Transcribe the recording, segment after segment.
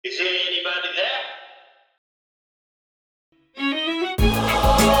anybody there?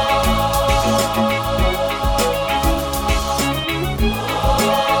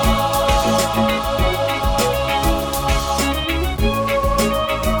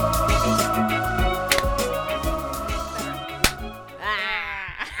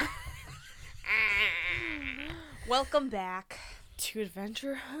 Welcome back to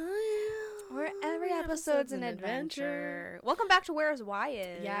Adventure where every episode's an adventure. Welcome back to Where's Why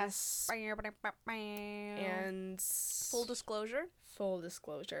Is. Yes. And full disclosure,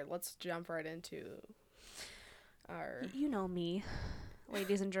 let's jump right into our... You know me,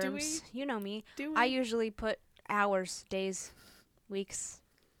 ladies and germs. You know me. Do we? I usually put hours, days, weeks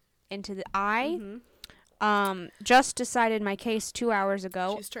into the... just decided my case 2 hours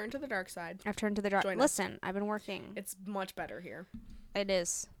ago. She's turned to the dark side. I've turned to the dark. Join us. Listen, I've been working. It's much better here. It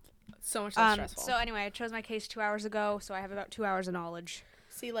is. So much less stressful. So anyway, I chose my case 2 hours ago, so I have about 2 hours of knowledge.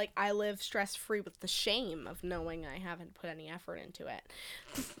 See, like, I live stress-free with the shame of knowing I haven't put any effort into it.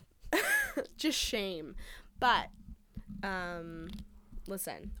 Just shame. But,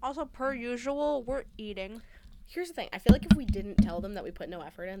 listen. Also, per usual, we're eating. Here's the thing. I feel like if we didn't tell them that we put no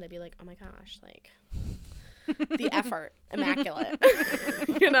effort in, they'd be like, oh my gosh, like... the effort, immaculate.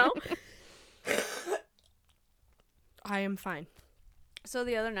 You know? I am fine. So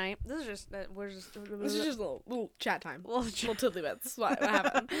the other night, this is just a little chat time. Little tiddly bits. What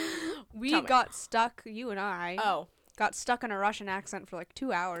happened? We got stuck, you and I. Oh. Got stuck in a Russian accent for like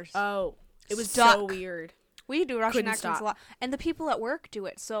 2 hours. Oh. It was Stuck. so weird. We do Russian Couldn't accents stop. a lot. And the people at work do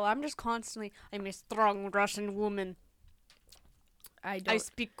it. So I'm just constantly, I'm a strong Russian woman. I I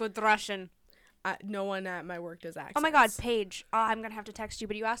speak good Russian. No one at my work does accents. Oh my God, Paige. I'm going to have to text you,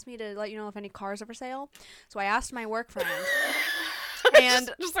 but you asked me to let you know if any cars are for sale. So I asked my work friend.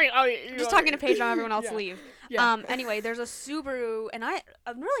 And just like, just talking to Paige on everyone else Yeah. leave. Yeah. Anyway, there's a Subaru, and a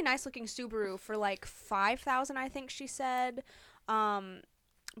really nice looking Subaru for like $5,000, I think she said,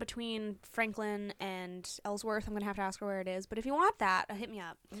 between Franklin and Ellsworth. I'm gonna have to ask her where it is, but if you want that, hit me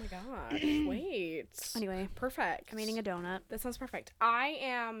up. Oh my God. Wait. Anyway, Perfect. I'm eating a donut. That sounds perfect. I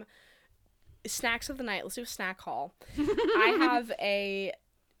am... Snacks of the night. Let's do a snack haul. I have a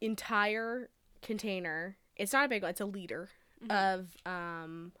entire container. It's not a big one. It's a liter of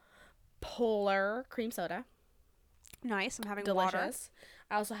Polar cream soda. Nice. I'm having Delicious. water.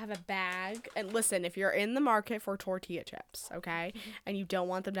 I also have a bag. And listen, if you're in the market for tortilla chips, okay, and you don't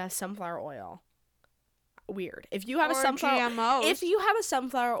want them to have sunflower oil, weird. If you have Or a sunflower, GMOs. if you have a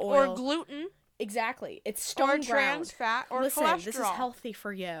sunflower oil, Or gluten. exactly, it's Or stone trans ground. fat. Or Listen, cholesterol. this is healthy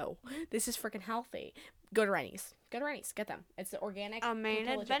for you. This is freaking healthy. Go to Rennie's. Get them. It's the organic. A main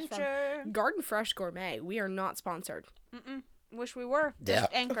tortilla chips from adventure. Garden Fresh Gourmet. We are not sponsored. Wish we were. Yeah.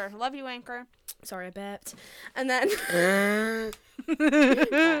 Just Anchor. Love you, Anchor. Sorry, I bet. And then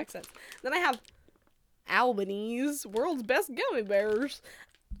accents. Then I have Albanese, world's best gummy bears.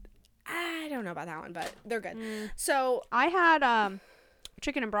 I don't know about that one, but they're good. So I had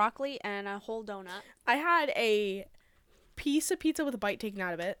chicken and broccoli and a whole donut. I had a piece of pizza with a bite taken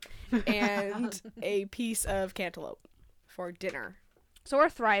out of it and a piece of cantaloupe for dinner. So we're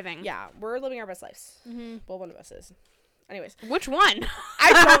thriving. Yeah, we're living our best lives. Well, one of us is. Anyways, Which one?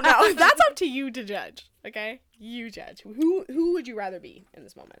 I don't know. That's up to you to judge. Okay, you judge. Who would you rather be in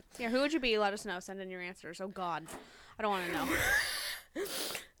this moment? Yeah, who would you be? Let us know. Send in your answers. Oh God, I don't want to know.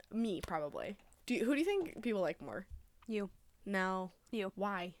 Me, probably. Who do you think people like more? You. No. You.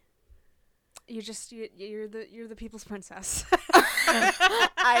 Why? You're the people's princess.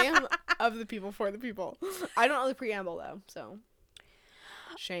 I am of the people for the people. I don't know the preamble though, so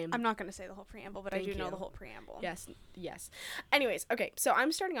shame. I'm not gonna say the whole preamble, but I Thank do know you. the whole preamble. Yes. Anyways, okay, so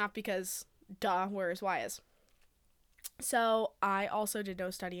I'm starting off because where's why is. So I also did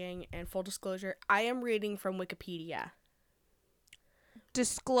no studying, and full disclosure, I am reading from Wikipedia.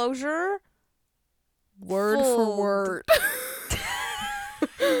 Disclosure. Word Full for word.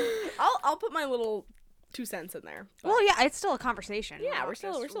 I'll put my little 2 cents in there. but- Well, yeah, it's still a conversation. yeah, not we're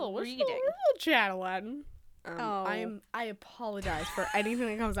still reading. chatting. Oh. I apologize for anything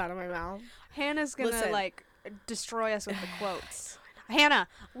that comes out of my mouth. Hannah's gonna Listen. destroy us with the quotes. Hannah,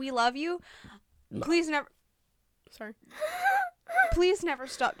 we love you. Please never. Sorry. Please never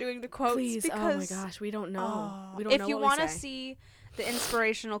stop doing the quotes. Please. Because, Oh my gosh, we don't know. oh, we don't know if you want to see the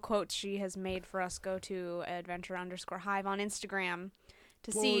inspirational quotes she has made for us, go to adventure_hive on Instagram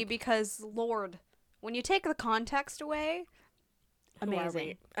to see, Lord. because Lord, when you take the context away,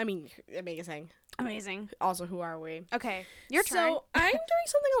 amazing. I mean, amazing. Amazing. Also, who are we? Okay, your turn. So I'm doing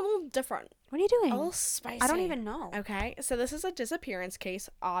something a little different, What are you doing? a little spicy. I don't even know. Okay, so this is a disappearance case,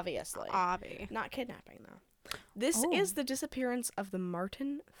 obviously. Obvi. Not kidnapping though. This Oh. is the disappearance of the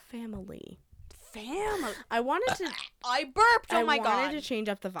Martin family. Family. I wanted to I burped. Oh my I god. wanted to change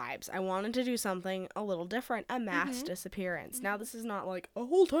up the vibes. I wanted to do something a little different, a mass disappearance. Now this is not like a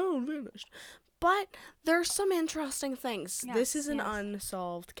whole town vanished. But there's some interesting things. This Yes, is an yes.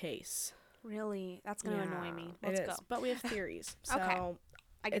 unsolved case. Really? That's gonna annoy me. It Let's is, go. But we have theories. So Okay.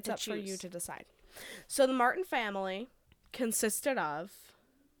 I get it's to up for you choose. to decide. So the Martin family consisted of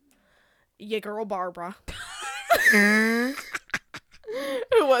your girl Barbara, who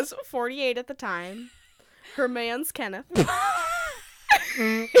was 48 at the time. Her man's Kenneth.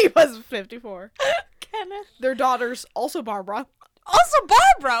 He was 54. Kenneth. Their daughter's also Barbara, Also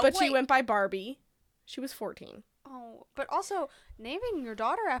Barbara. but she Wait. went by Barbie. She was 14. Oh, but also naming your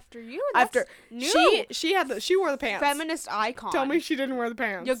daughter after you. That's After new. she wore the pants. Feminist icon. Tell me she didn't wear the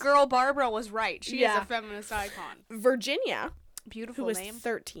pants. Your girl Barbara was right. She is Yeah. a feminist icon. Virginia, Beautiful who was name.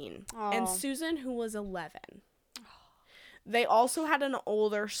 13, Oh. and Susan, who was 11. They also had an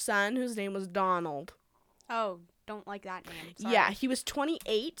older son whose name was Donald. Oh, don't like that name. Sorry. Yeah, he was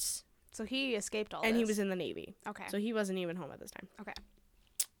 28, So he escaped all and he this. was in the Navy. Okay. So he wasn't even home at this time. Okay.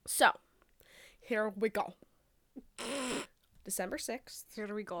 So, here we go. December 6th,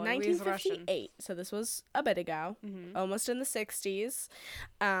 Here we go. Louise Russian. 1958. So this was a bit ago, Mhm. almost in the 60s.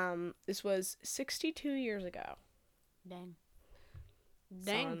 This was 62 years ago. Dang.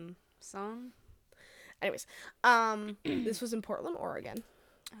 Dang. Son. Son. Anyways, this was in Portland, Oregon.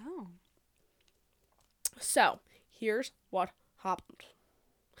 Oh. So, here's what happened.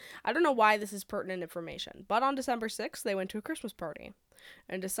 I don't know why this is pertinent information, but on December 6th, they went to a Christmas party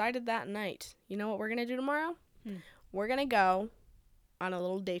and decided that night, you know what we're going to do tomorrow? We're going to go on a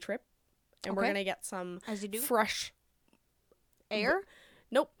little day trip, and we're Okay. going to get some As you do. fresh Air.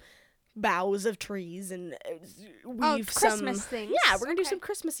 Nope. Boughs of trees and weave Christmas some things. Yeah, we're gonna do Okay. some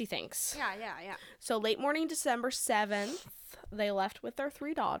Christmassy things. Yeah. So late morning, December 7th, they left with their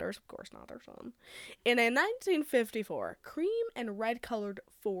 3 daughters, of course not their son, in a 1954 cream and red colored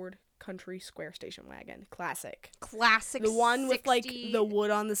Ford Country Square station wagon. Classic. Classic. The one with like 60 the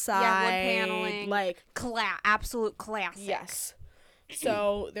wood on the side. Yeah, wood paneling. Like absolute classic. yes.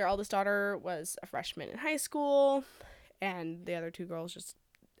 So their eldest daughter was a freshman in high school, and the other 2 girls just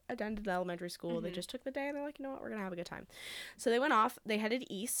attended elementary school. They just took the day and they're like, you know what, we're gonna have a good time. So they went off. They headed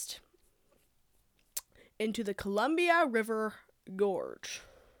east into the Columbia River Gorge,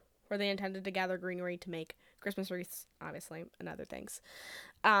 where they intended to gather greenery to make Christmas wreaths, obviously, and other things.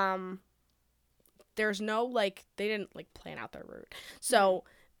 There's no they didn't plan out their route. So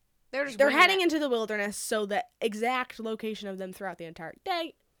They're just they're winging heading it. into the wilderness, so the exact location of them throughout the entire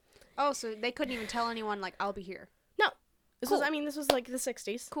day. Oh, so they couldn't even tell anyone I'll be here. This Cool. was like the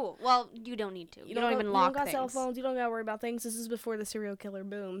 60s. Cool. Well, you don't need to. You don't even you lock don't got things. cell phones. You don't got to worry about things. This is before the serial killer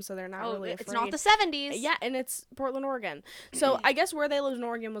boom, so they're not Oh, really it's afraid. not the 70s. Yeah, and it's Portland, Oregon. So I guess where they lived in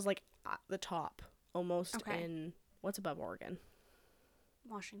Oregon was at the top, almost Okay. in what's above Oregon.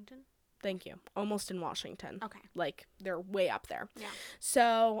 Washington. Thank you. Almost in Washington. Okay. They're way up there. Yeah.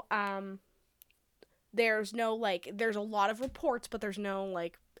 So there's no there's a lot of reports, but there's no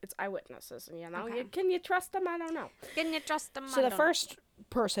it's eyewitnesses. And Okay. can you trust them? I don't know. Can you trust them? So the first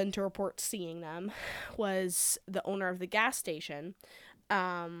person to report seeing them was the owner of the gas station,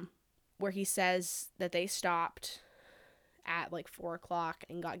 where he says that they stopped at 4:00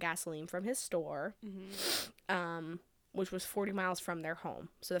 and got gasoline from his store, which was 40 miles from their home.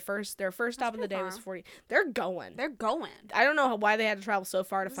 So their first stop of the pretty day was far. 40. They're going. They're going. I don't know why they had to travel so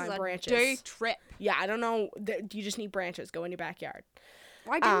far to This find is a branches. day trip. Yeah, I don't know. You just need branches. Go in your backyard.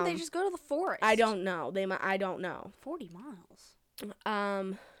 Why didn't they just go to the forest? I don't know. I don't know. 40 miles.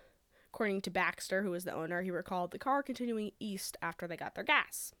 According to Baxter, who was the owner, he recalled the car continuing east after they got their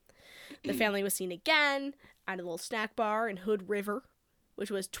gas. The family was seen again at a little snack bar in Hood River,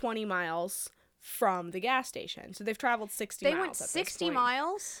 which was 20 miles from the gas station. So they've traveled 60 They miles. went at this 60 point.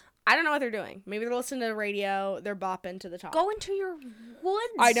 miles? I don't know what they're doing. Maybe they're listening to the radio. They're bopping to the top. Go into your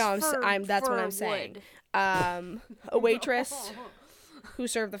woods. I know. That's for what I'm wood. saying. A waitress who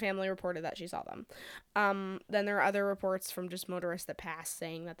served the family reported that she saw them. Then there are other reports from just motorists that passed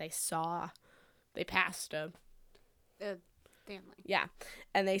saying that they passed a Family. yeah,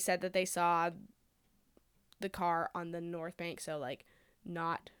 and they said that they saw the car on the north bank, so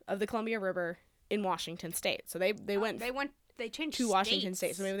not of the Columbia River in Washington State. So they went They changed to Washington State,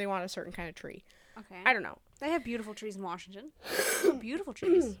 states. so maybe they want a certain kind of tree. Okay. I don't know. They have beautiful trees in Washington. Beautiful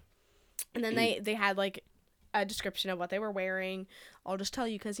trees. And then they had a description of what they were wearing. I'll just tell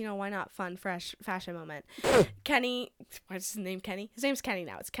you because, why not? Fun, fresh fashion moment. Kenny, what's his name? Kenny? His name's Kenny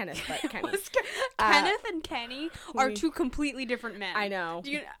now. It's Kenneth, but Kenny. Kenneth and Kenny are two completely different men. I know.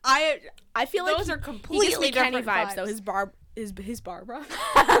 I feel like those are he completely gives me Kenny different vibes, though. His Barbara. His Barbara.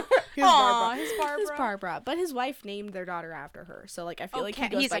 His Barbara. But his wife named their daughter after her, so I feel like he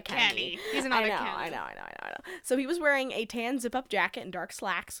goes he's by a Kenny. He's not a Kenny. I know. So he was wearing a tan zip-up jacket and dark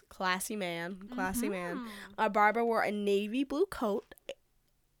slacks. Classy man. Barbara wore a navy blue coat.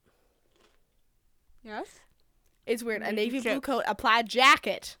 Yes. It's weird. A navy blue coat, a plaid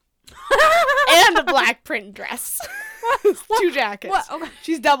jacket, and a black print dress. 2 jackets. What? Okay.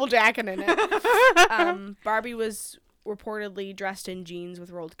 She's double jacketing it. Barbie was reportedly dressed in jeans with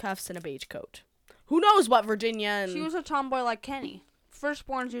rolled cuffs and a beige coat. Who knows what Virginia and... She was a tomboy like Kenny.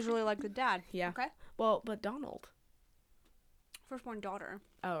 Firstborn's usually like the dad. Yeah. Okay. Well, but Donald. Firstborn daughter.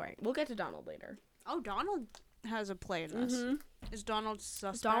 Oh, right. We'll get to Donald later. Oh, Donald has a play in this. Mm-hmm. Is Donald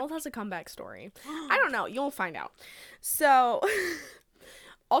suspect? Donald has a comeback story. I don't know. You'll find out. So,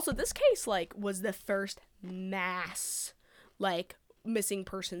 also, this case, was the first mass, missing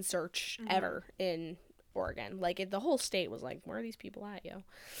person search ever in Oregon. The whole state was like, where are these people at, yo?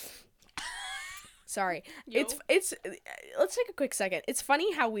 Sorry. Yo. It's let's take a quick second. It's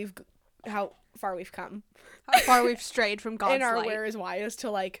funny how far we've come. How far we've strayed from God's in our light. Where is Why is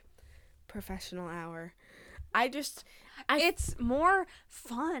to professional hour. It's more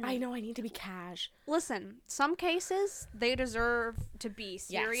fun. I know I need to be cash. Listen, some cases they deserve to be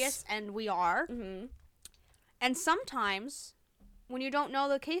serious, and we are. Mm-hmm. And sometimes, when you don't know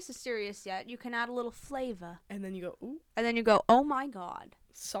the case is serious yet, you can add a little flavor. And then you go, ooh. And then you go, oh my God.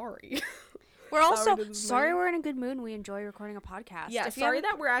 Sorry. We're also sorry we're in a good mood and we enjoy recording a podcast. Yeah, sorry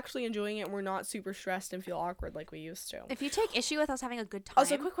that we're actually enjoying it and we're not super stressed and feel awkward like we used to. If you take issue with us having a good time.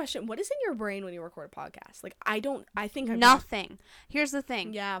 Also, quick question. What is in your brain when you record a podcast? I think I'm nothing. Here's the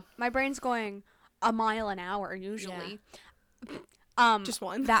thing. Yeah. My brain's going a mile an hour usually. Yeah. Just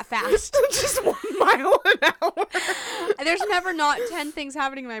one. That fast. Just 1 mile an hour. There's never not 10 things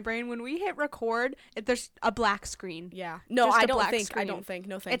happening in my brain. When we hit record, there's a black screen. Yeah. No, Just I a don't black think. screen. I don't think.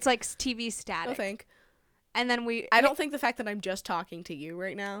 No thanks. It's like TV static. No think. And then I don't think the fact that I'm just talking to you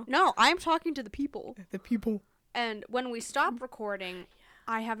right now. No, I'm talking to the people. The people. And when we stop recording,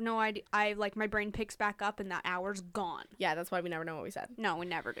 I have no idea. My brain picks back up and that hour's gone. Yeah, that's why we never know what we said. No, we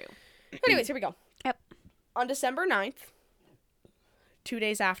never do. Anyways, here we go. Yep. On December 9th, 2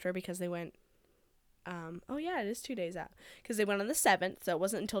 days after, because they went, it is 2 days out, because they went on the 7th, so it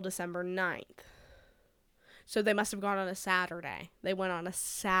wasn't until December 9th. So they must have gone on a Saturday. They went on a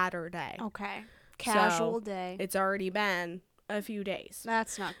Saturday. Okay. Casual day. It's already been a few days.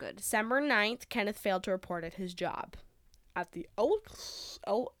 That's not good. December 9th, Kenneth failed to report at his job at the Eccles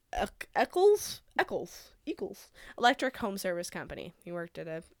Electric Home Service Company. He worked at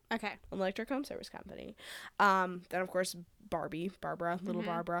a electric home service company. Then of course Barbara, little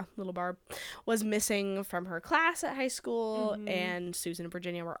Barb, was missing from her class at high school, and Susan and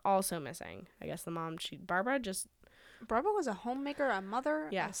Virginia were also missing. I guess the mom, Barbara was a homemaker, a mother,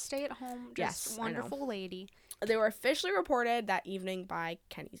 a Yes. stay-at-home, Yes, wonderful lady. They were officially reported that evening by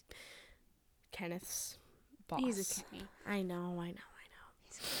Kenneth's boss. He's a Kenny. I know.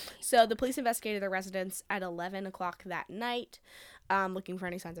 So the police investigated their residence at 11 o'clock that night, looking for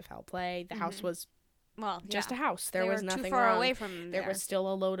any signs of foul play. The house was just a house. There was nothing too far wrong. away from There was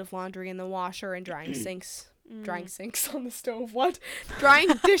still a load of laundry in the washer and drying sinks. Drying sinks on the stove. What?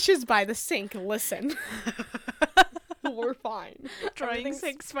 Drying dishes by the sink. Listen. We're fine. drying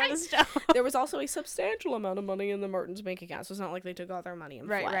sinks by the stove. There was also a substantial amount of money in the Martins' bank account, so it's not like they took all their money and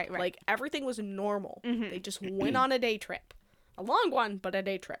fled. Right. Everything was normal. They just went on a day trip. A long one, but a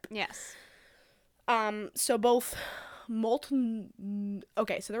day trip. Yes. So both Moulton...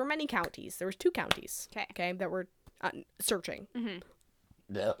 Okay, so there were many counties. There was 2 counties. Okay, that were searching.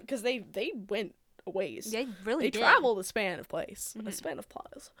 Because they went a ways. They really did. They traveled a span of place. A span of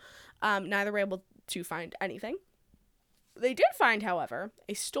plows. Neither were able to find anything. They did find, however,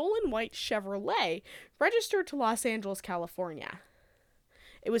 a stolen white Chevrolet registered to Los Angeles, California.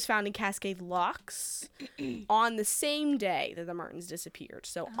 It was found in Cascade Locks on the same day that the Martins disappeared.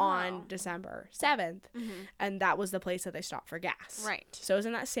 So on December 7th. And that was the place that they stopped for gas. Right. So it was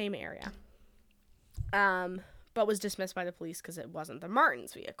in that same area. But was dismissed by the police because it wasn't the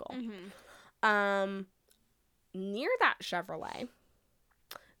Martins' vehicle. Near that Chevrolet,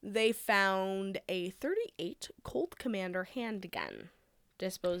 they found a .38 Colt Commander handgun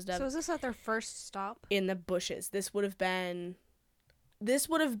disposed of. So is this at their first stop? In the bushes. This would have been this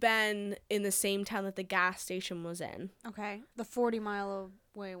would have been in the same town that the gas station was in. Okay. The 40-mile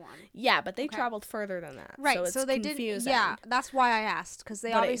away one. Yeah, but they Okay. traveled further than that. Right. So, it's they confusing. didn't. Yeah, that's why I asked, because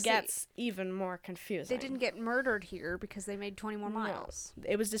they But it obviously gets even more confusing. they didn't get murdered here because they made 20 more miles.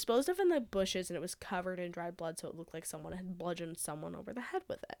 It was disposed of in the bushes and it was covered in dried blood, so it looked like someone had bludgeoned someone over the head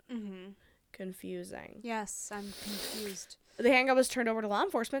with it. Mm-hmm. Confusing. Yes, I'm confused. The handgun was turned over to law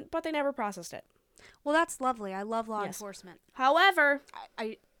enforcement, but they never processed it. Well, that's lovely. I love law Yes. enforcement. However,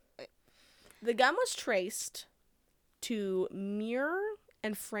 I the gun was traced to Muir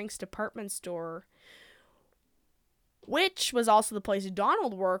and Frank's department store, which was also the place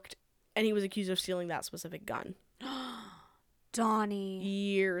Donald worked, and he was accused of stealing that specific gun Donnie.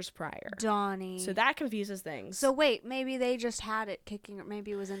 years prior. Donnie. So that confuses things. So wait, maybe they just had it kicking, or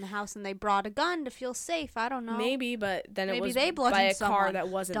maybe it was in the house and they brought a gun to feel safe. I don't know. Maybe, but then it Maybe was they by a bludgeoned car someone. that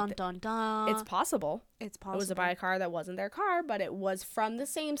wasn't. Dun dun dun. It's possible. It's possible. It was by a car that wasn't their car, but it was from the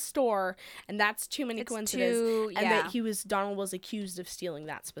same store, and that's too many It's coincidences. too- And yeah. that Donald was accused of stealing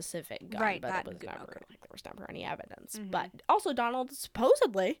that specific gun, Right, but that- it was never okay. like there was never any evidence. Mhm. But also, Donald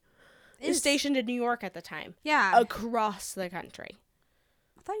supposedly is stationed in New York at the time, Yeah. across the country.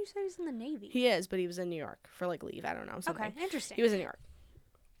 I thought you said he was in the Navy. He is, but he was in New York for like leave. I don't know something. Okay, interesting. He was in New York.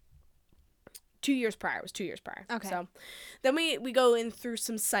 2 years prior. It was 2 years prior. Okay. So then we go in through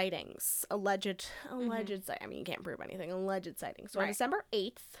some sightings. Alleged I mean, you can't prove anything. Alleged sightings. So on Right. December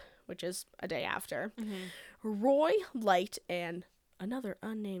 8th, which is a day after, Mhm. Roy Light and another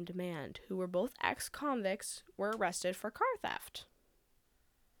unnamed man, who were both ex-convicts, were arrested for car theft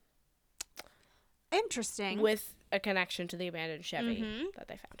Interesting. with a connection to the abandoned Chevy Mhm. that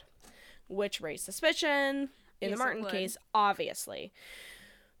they found, which raised suspicion in Yes, the it Martin would. case, obviously.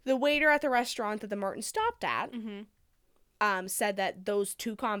 The waiter at the restaurant that the Martin stopped at said that those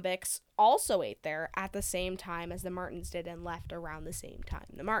two convicts also ate there at the same time as the Martins did and left around the same time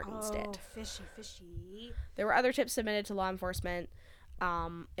the Martins Oh, did. fishy. There were other tips submitted to law enforcement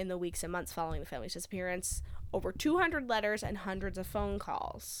in the weeks and months following the family's disappearance. Over 200 letters and hundreds of phone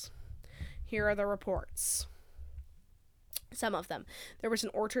calls. Here are the reports. Some of them. There was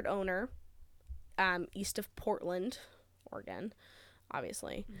an orchard owner east of Portland, Oregon,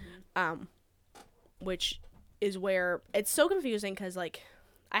 obviously, which is where it's so confusing because, like,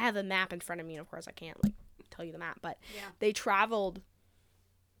 I have a map in front of me, and of course I can't, like, tell you the map, but Yeah. they traveled,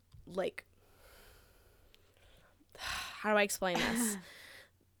 like, how do I explain this?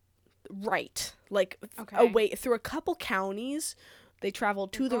 Right. Like, Okay. away through a couple counties. They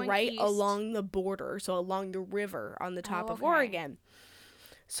traveled to They're the going right east. along the border, so along the river on the top Oh, of okay. Oregon.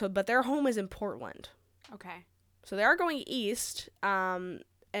 So, but their home is in Portland. Okay. So they are going east, and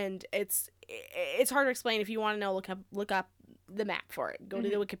it's hard to explain. If you want to know, look up the map for it. Go to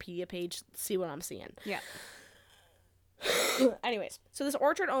the Wikipedia page, see what I'm seeing. Yeah. Anyways, so this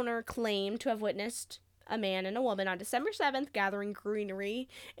orchard owner claimed to have witnessed a man and a woman on December 7th gathering greenery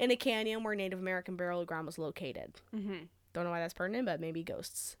in a canyon where Native American burial ground was located. Mm-hmm. Don't know why that's pertinent, but maybe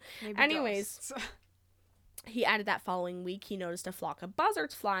ghosts. Maybe Anyways, ghosts. He added that following week he noticed a flock of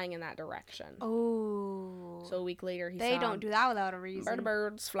buzzards flying in that direction. Oh. So a week later he They saw don't do that without a reason.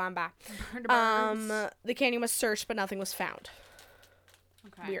 birds flying by. Birds. The canyon was searched, but nothing was found.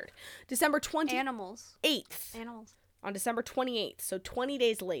 Okay. Weird. December 28th. Animals. Animals. On December 28th, so 20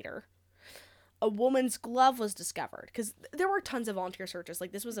 days later, a woman's glove was discovered. Because there were tons of volunteer searches.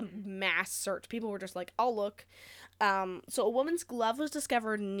 Like, this was a mass search. People were just like, I'll look. So a woman's glove was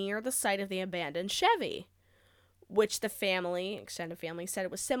discovered near the site of the abandoned Chevy, which the family, extended family, said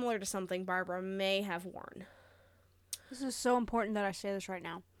it was similar to something Barbara may have worn. This is so important that I say this right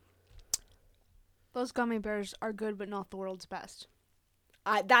now. Those gummy bears are good, but not the world's best.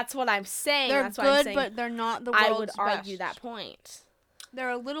 That's what I'm saying. They're That's what I'm good, saying. but they're not the world's I best. would argue that point.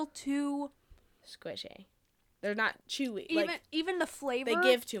 They're a little too Squishy. They're not chewy. even the flavor. They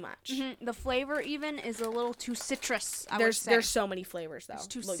give too much. The flavor even is a little too citrus. I would There's say. there's so many flavors though. It's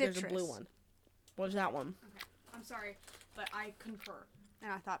too Look, there's a blue citrus. one. What's that one? I'm sorry, but I concur,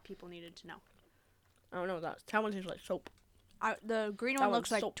 and I thought people needed to know. I don't know what that is. That one tastes like soap. The green That one one's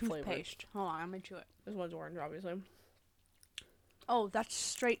looks like soap flavored. toothpaste. Hold on, I'm into it. This one's orange, obviously. Oh, that's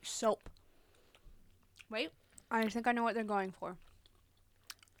straight soap. Wait, I think I know what they're going for.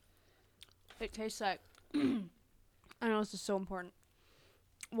 It tastes like. I know this is so important.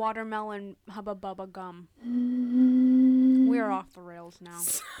 Watermelon Hubba Bubba gum. We're off the rails now.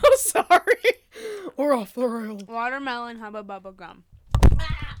 So sorry. We're off the rails. Watermelon Hubba Bubba gum.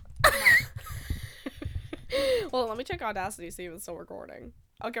 Well, let me check Audacity, see if it's still recording.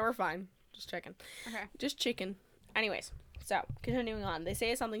 Okay, we're fine. Just checking. Okay. Just chicken. Anyways, so continuing on. They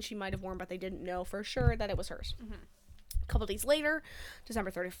say it's something she might have worn, but they didn't know for sure that it was hers. A couple days later,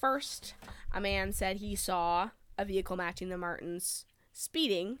 December 31st, a man said he saw a vehicle matching the Martins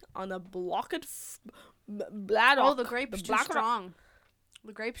speeding on the Bladdock. Oh, the grape's too strong.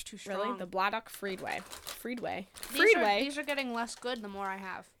 The grape's too strong. Really? The Bladdock Freeway. Freeway. These are getting less good the more I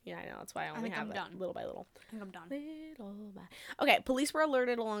have. Yeah, I know. That's why I only think have I'm it done. little by little. I think I'm done. Little by... Okay, police were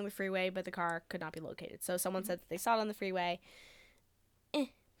alerted along the freeway, but the car could not be located. So someone said that they saw it on the freeway.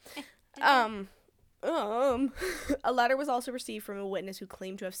 A letter was also received from a witness who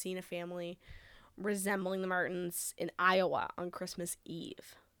claimed to have seen a family resembling the Martins in Iowa on Christmas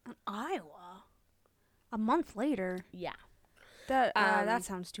Eve. In Iowa? A month later? Yeah. That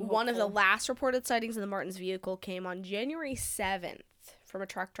sounds too hopeful. One of the last reported sightings of the Martins' vehicle came on January 7th from a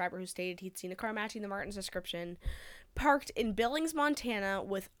truck driver who stated he'd seen a car matching the Martins' description parked in Billings, Montana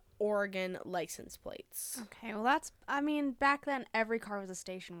with Oregon license plates. Okay, well back then every car was a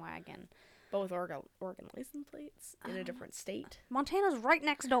station wagon. But with Oregon license plates in a different state. Montana's right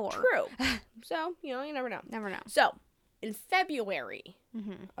next door. True. So, you never know. Never know. So, in February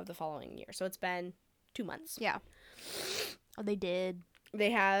of the following year, so it's been 2 months. Yeah. Oh, they did.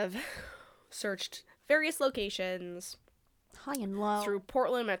 They have searched various locations. High and low. Through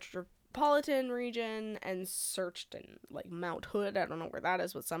Portland metropolitan region and searched in, Mount Hood. I don't know where that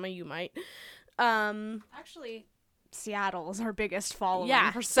is, but some of you might. Actually, Seattle is our biggest following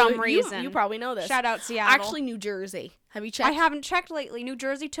for so some reason. You probably know this. Shout out Seattle. Actually, New Jersey. Have you checked? I haven't checked lately. New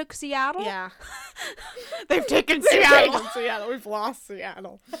Jersey took Seattle? Yeah. They've taken Seattle. We've lost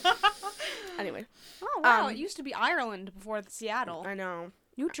Seattle. Anyway. Oh, wow. It used to be Ireland before Seattle. I know.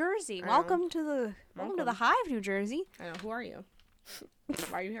 New Jersey. Welcome to the Hive, New Jersey. I know. Who are you?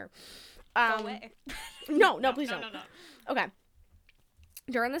 Why are you here? Go away. No, please don't. No. Okay.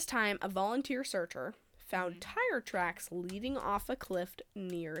 During this time, a volunteer searcher found tire tracks leading off a cliff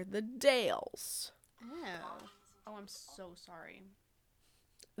near the Dales. Oh, I'm so sorry.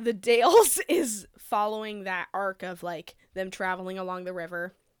 The Dales is following that arc of, them traveling along the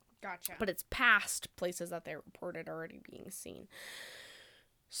river. Gotcha. But it's past places that they reported already being seen.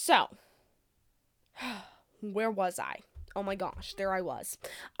 So, where was I? Oh my gosh, there I was.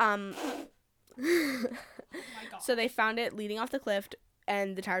 Oh my God. So they found it leading off the cliff,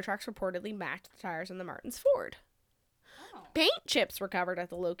 and the tire tracks reportedly matched the tires in the Martins Ford. Oh. Paint chips recovered at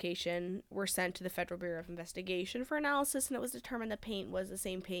the location were sent to the Federal Bureau of Investigation for analysis, and it was determined the paint was the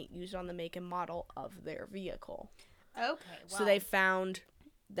same paint used on the make and model of their vehicle. Okay, well. So they found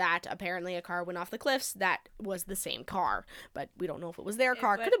that apparently a car went off the cliffs that was the same car, but we don't know if it was their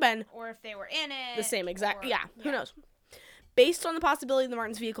car. Could have been. Or if they were in it. The same exact. Who knows? Based on the possibility the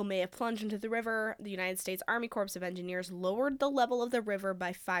Martins' vehicle may have plunged into the river, the United States Army Corps of Engineers lowered the level of the river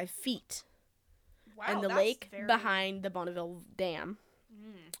by 5 feet. Wow, and the lake behind the Bonneville Dam.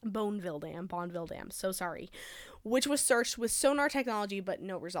 Bonneville Dam, so sorry. Which was searched with sonar technology, but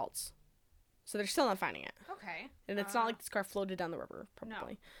no results. So they're still not finding it. Okay. And it's not like this car floated down the river,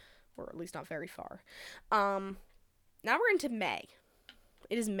 probably. No. Or at least not very far. Now we're into May.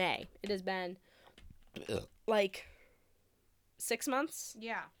 It is May. It has been, 6 months?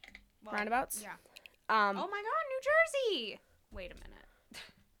 Yeah. Well, roundabouts? Yeah. Oh my God, New Jersey! Wait a minute.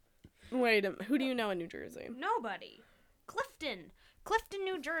 Wait, who do you know in New Jersey? Nobody. Clifton,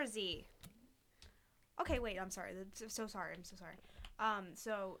 New Jersey. Okay, wait, I'm sorry. I'm so sorry.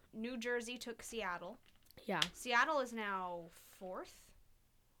 So New Jersey took Seattle. Yeah. Seattle is now 4th.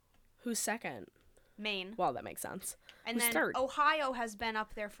 Who's second? Maine. Well, that makes sense. And Who's then third? Ohio has been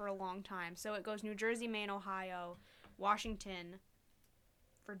up there for a long time. So it goes New Jersey, Maine, Ohio, Washington,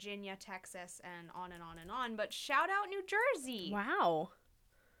 Virginia, Texas, and on and on and on. But shout out New Jersey. Wow.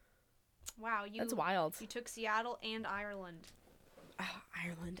 Wow, That's wild. You took Seattle and Ireland. Oh,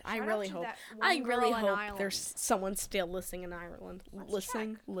 Ireland. Shout I out really to hope. that I one really girl in hope Ireland. there's someone still listening in Ireland.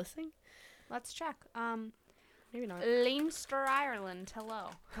 Listening. Let's check. Maybe not. Leinster, Ireland. Hello.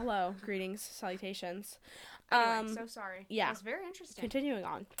 Hello. Greetings. Salutations. Anyway, so sorry. Yeah. It's very interesting. Continuing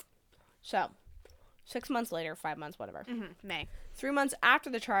on. So, 6 months later, 5 months, whatever. May. 3 months after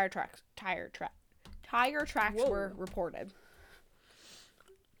the tire tracks were reported.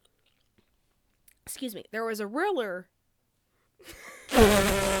 Excuse me. There was a ruler.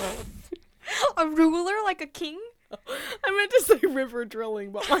 A ruler like a king? I meant to say river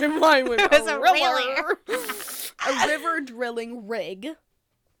drilling, but my mind went It was a ruler. A river drilling rig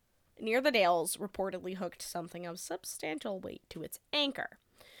near the Dales reportedly hooked something of substantial weight to its anchor.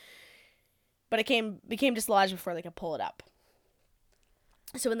 But it became dislodged before they could pull it up.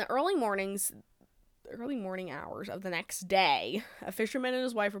 So in the early morning hours of the next day, a fisherman and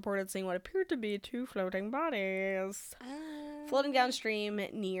his wife reported seeing what appeared to be 2 floating bodies floating downstream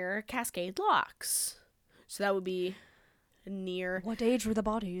near Cascade Locks. So that would be near What age were the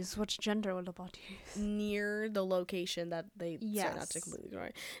bodies? Which gender were the bodies? near the location that they sorry, not to Yes. completely ignore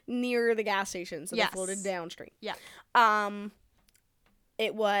it, near the gas station, so Yes. they floated downstream. Yeah.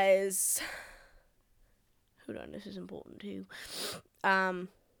 It was hold on, this is important too.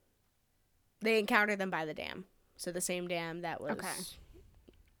 They encountered them by the dam. So the same dam that was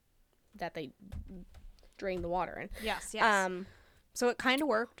that they drained the water in. Yes, yes. So it kind of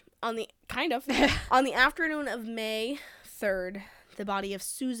worked. On the afternoon of May 3rd, the body of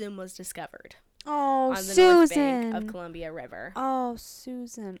Susan was discovered Oh, on the Susan. north bank of Columbia River. Oh,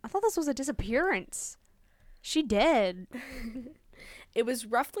 Susan. I thought this was a disappearance. She did. It was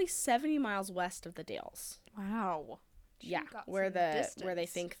roughly 70 miles west of the Dalles. Wow. Yeah, where they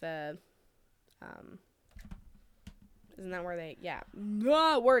think the isn't that where they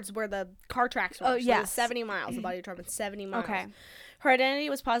where the car tracks were. Oh, So yes. it was 70 miles. The body of Torben 70 miles. Okay. Her identity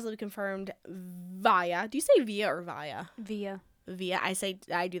was positively confirmed via. Do you say via or via? Via. Via.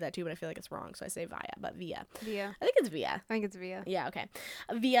 I do that too, but I feel like it's wrong, so I say via, but via. Via. I think it's via. I think it's via. Yeah, okay.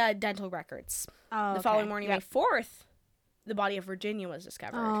 Via dental records. Oh, The following morning, May 4th, the body of Virginia was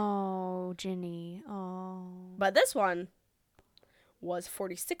discovered. Oh, Ginny. Oh. But this one was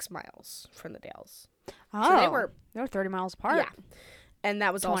 46 miles from the Dalles. Oh. So they were 30 miles apart. Yeah. And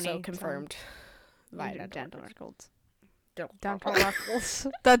that was 20, also confirmed via dental records. records. Dental Dental records.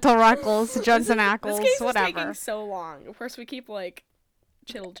 Dental records. Johnson Ackles. This case whatever. is taking so long. Of course, we keep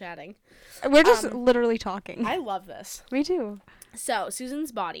chittle chatting. We're just literally talking. I love this. Me too. So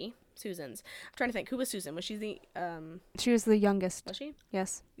Susan's body. I'm trying to think. Who was Susan? Was she the She was the youngest. Was she?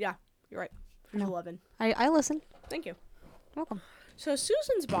 Yes. Yeah, you're right. She was 11. I listen. Thank you. Welcome. So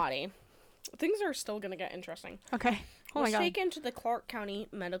Susan's body. Things are still gonna get interesting. Okay. Oh my was god. taken to the Clark County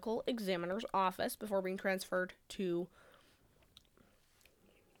Medical Examiner's office before being transferred to.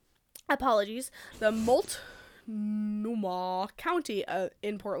 The Multnomah County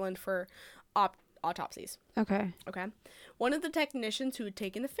in Portland for autopsies. Okay. Okay. One of the technicians who had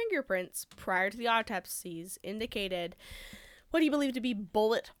taken the fingerprints prior to the autopsies indicated what he believed to be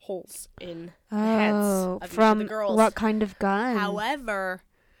bullet holes in the heads of each of from the girls. what kind of gun? However,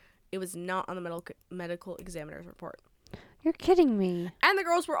 it was not on the medical examiner's report. You're kidding me. And the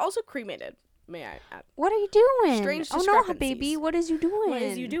girls were also cremated. May I add? What are you doing? Strange Oh no, discrepancies. baby. What is you doing? What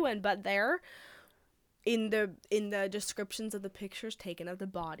is you doing? But there, in the descriptions of the pictures taken of the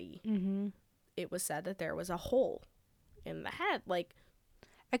body, Mm-hmm. it was said that there was a hole in the head. Like,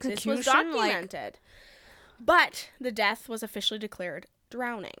 Execution. this was documented. But the death was officially declared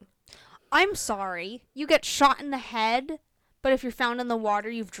drowning. I'm sorry. You get shot in the head, but if you're found in the water,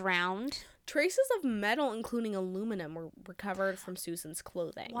 you've drowned. Traces of metal, including aluminum, were recovered from Susan's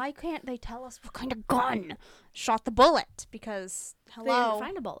clothing. Why can't they tell us what kind of gun shot the bullet? Because They didn't hello.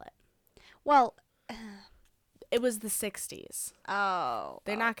 find a bullet. Well. It was the 60s. Oh.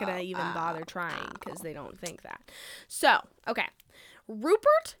 They're not going to even bother trying because they don't think that. So, okay.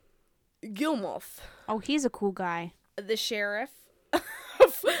 Rupert Gilmoth, Oh, he's a cool guy. the sheriff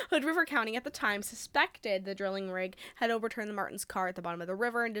of Hood River County at the time, suspected the drilling rig had overturned the Martins' car at the bottom of the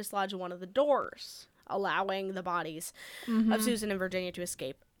river and dislodged one of the doors, allowing the bodies of Susan and Virginia to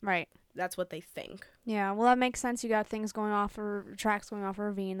escape. Right. That's what they think. Yeah. Well, that makes sense. You got things going off or tracks going off a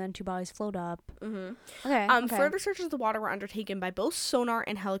ravine, then two bodies float up. Mm-hmm. Okay. Okay. Further searches of the water were undertaken by both sonar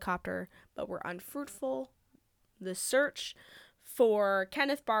and helicopter, but were unfruitful. The search for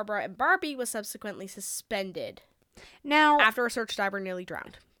Kenneth, Barbara, and Barbie was subsequently suspended Now, after a search diver nearly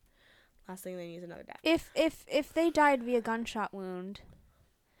drowned. Last thing they need is another death. if they died via gunshot wound,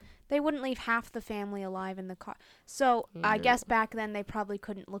 they wouldn't leave half the family alive in the car. So I guess back then they probably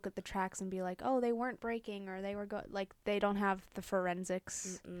couldn't look at the tracks and be like, oh, they weren't braking or they were like they don't have the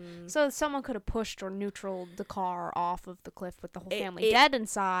forensics. So someone could have pushed or neutraled the car off of the cliff with the whole family dead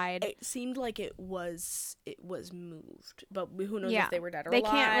inside. It seemed like it was moved, but who knows Yeah. if they were dead or They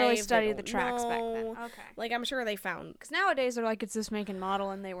alive. can't really They study don't the tracks back then. know. Okay. Like, I'm sure they found. Because nowadays they're like, it's this make and model,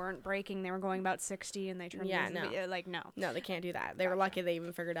 and they weren't braking. They were going about 60, and they turned. Yeah, these- no. Like no. No, they can't do that. They were lucky they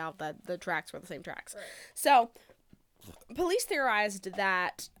even figured out that the tracks were the same tracks. Right. So, police theorized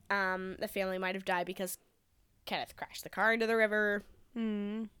that the family might have died because Kenneth crashed the car into the river.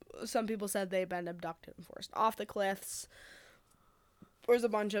 Some people said they'd been abducted and forced off the cliffs. There's a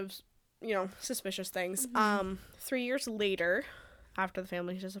bunch of, suspicious things. 3 years later, after the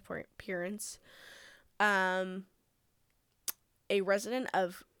family's disappearance, a resident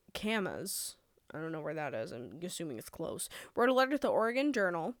of Camas, I don't know where that is, I'm assuming it's close, wrote a letter to the Oregon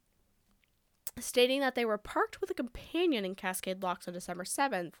Journal stating that they were parked with a companion in Cascade Locks on December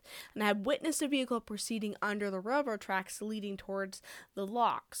 7th and had witnessed a vehicle proceeding under the railroad tracks leading towards the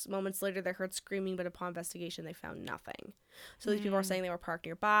locks. Moments later, they heard screaming, but upon investigation, they found nothing. So these people are saying they were parked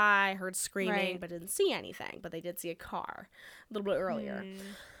nearby, heard screaming, Right. but didn't see anything. But they did see a car a little bit earlier.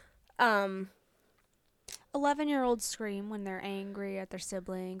 11-year-olds scream when they're angry at their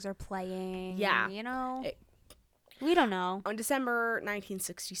siblings or playing. Yeah. You know? It- We don't know. On December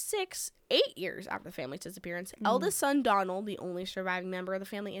 1966, 8 years after the family's disappearance, eldest son Donald, the only surviving member of the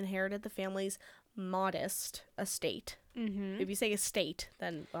family, inherited the family's modest estate. Mm-hmm. If you say estate,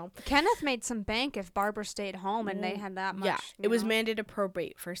 then, well... Kenneth made some bank if Barbara stayed home and they had that much. Yeah, it was you know? mandated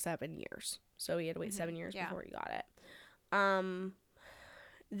probate for 7 years. So he had to wait 7 years Yeah. before he got it.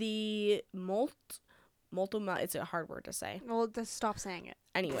 The it's a hard word to say. Well, just stop saying it.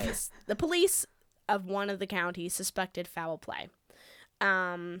 Anyways, the police of one of the counties suspected foul play.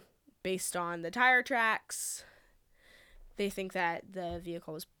 Based on the tire tracks, they think that the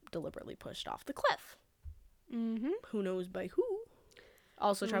vehicle was deliberately pushed off the cliff. Mm-hmm. Who knows by who?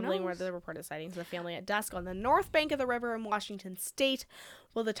 Also Who troubling were knows? the reported sightings of the family at dusk on the north bank of the river in Washington State,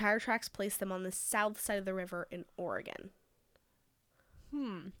 while the tire tracks placed them on the south side of the river in Oregon.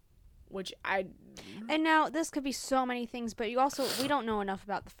 Which And now this could be so many things, but we don't know enough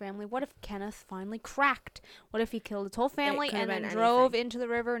about the family. What if Kenneth finally cracked? What if he killed his whole family could have and then been drove anything. into the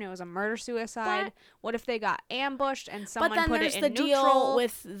river and it was a murder suicide? But- What if they got ambushed and someone but then put there's it the in deal neutral?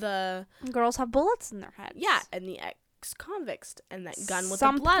 with the Girls have bullets in their heads. and the ex-convicts and that gun with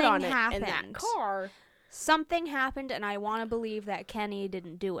Something the blood on it and that happened. car. Something happened, and I want to believe that Kenny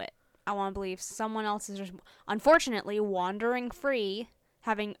didn't do it. I want to believe someone else is just, unfortunately, wandering free,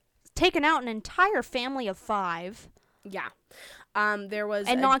 having taken out an entire family of 5 Yeah. There was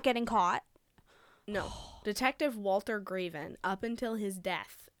and not getting caught. No. Detective Walter Graven, up until his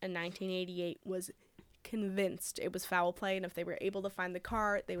death in 1988, was convinced it was foul play, and if they were able to find the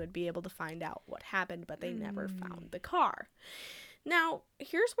car, they would be able to find out what happened, but they never found the car. Now,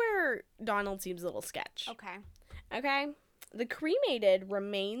 here's where Donald seems a little sketch. Okay? The cremated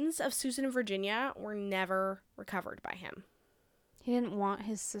remains of Susan and Virginia were never recovered by him. He didn't want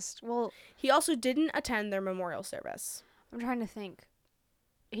his sister. Well, He also didn't attend their memorial service. I'm trying to think.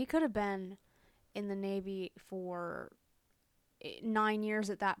 He could have been in the Navy for 9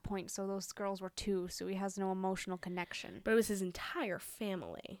 years at that point, so those girls were 2, so he has no emotional connection. But it was his entire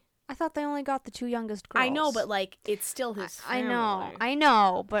family. I thought they only got the 2 youngest girls. I know, but, like, it's still his family. I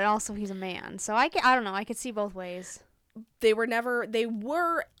know, but also he's a man, so I don't know. I could see both ways. They were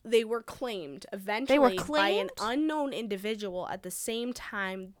claimed eventually by an claimed? unknown individual at the same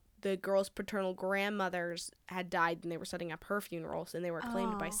time the girl's paternal grandmothers had died and they were setting up her funerals, and they were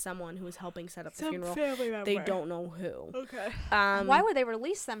claimed by someone who was helping set up the funeral. They don't know who. Okay. Why would they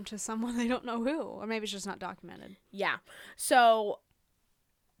release them to someone they don't know who? Or maybe it's just not documented. Yeah. So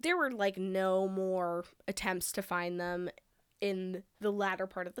there were like no more attempts to find them in the latter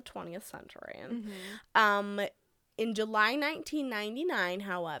part of the 20th century. In July 1999,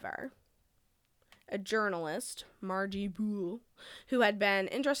 however, a journalist, Margie Boole, who had been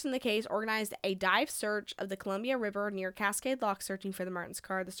interested in the case, organized a dive search of the Columbia River near Cascade Lock, searching for the Martin's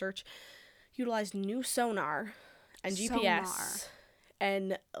car. The search utilized new sonar and GPS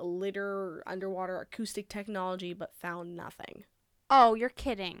and later underwater acoustic technology, but found nothing. Oh, you're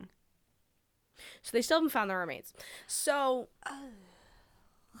kidding. So they still haven't found the remains. So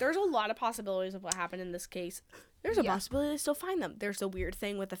there's a lot of possibilities of what happened in this case. There's a possibility they still find them. There's a weird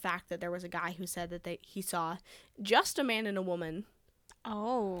thing with the fact that there was a guy who said that he saw just a man and a woman.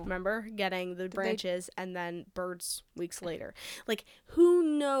 Oh. Remember? Getting the branches and then birds weeks later. Like,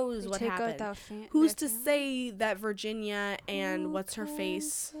 who knows what happened? Who's to say that Virginia and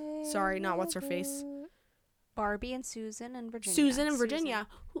what's-her-face... Sorry, not what's-her-face. Barbie and Susan and Virginia. Susan and Virginia.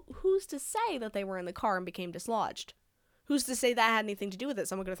 Who's to say that they were in the car and became dislodged? Who's to say that had anything to do with it?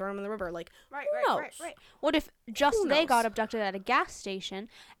 Someone could have thrown them in the river. Like, who knows? Right. What if just Who they knows? got abducted at a gas station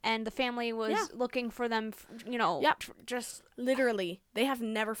and the family was looking for them, just... Literally, they have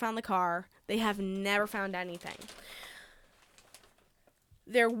never found the car. They have never found anything.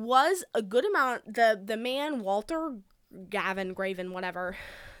 There was a good amount... The man, Walter Graven, whatever,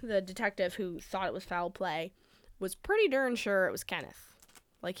 the detective who thought it was foul play, was pretty darn sure it was Kenneth.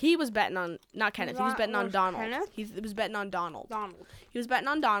 Like, he was betting on... Not Kenneth. He was betting on Donald. He was betting on Donald. He was betting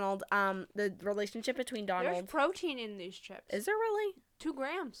on Donald. The relationship between Donald... There's protein in these chips. Is there really? 2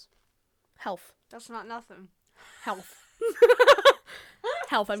 grams. Health. That's not nothing. Health.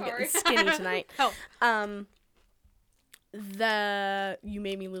 Health. I'm getting skinny tonight. Health. You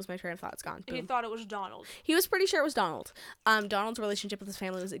made me lose my train of thought. It's gone. He Boom. thought it was Donald. He was pretty sure it was Donald. Donald's relationship with his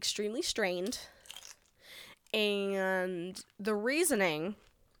family was extremely strained. And the reasoning,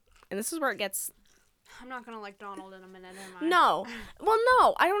 and this is where it gets... I'm not going to like Donald in a minute, am I? No. Well,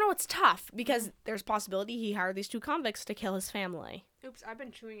 no. I don't know. It's tough because there's possibility he hired these 2 convicts to kill his family. Oops, I've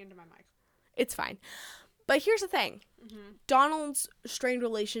been chewing into my mic. It's fine. But here's the thing. Mm-hmm. Donald's strained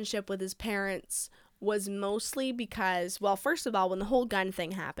relationship with his parents was mostly because, well, first of all, when the whole gun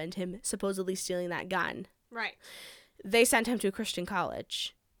thing happened, him supposedly stealing that gun, Right. they sent him to a Christian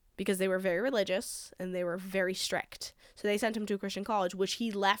college because they were very religious and they were very strict. So they sent him to a Christian college, which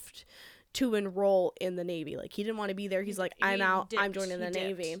he left to enroll in the Navy. Like, he didn't want to be there. He's like, I'm out. I'm joining the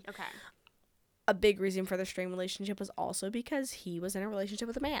Navy. Okay. A big reason for their strained relationship was also because he was in a relationship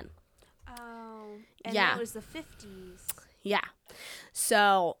with a man. Oh. And Yeah. it was the 50s. Yeah.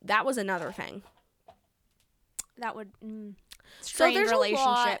 So that was another thing. That would... strained there's a lot-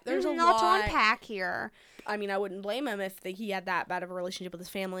 relationship. there's a lot lot. to unpack here. I mean, I wouldn't blame him if he had that bad of a relationship with his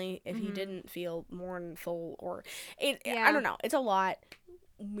family, if he Mhm. didn't feel mournful or... I Yeah. don't know. It's a lot.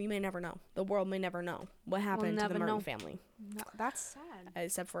 We may never know. The world may never know what happened to the never Martin know. family, No, that's sad.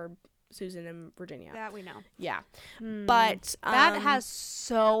 except for Susan and Virginia. That we know. Yeah. Hmm. But... that has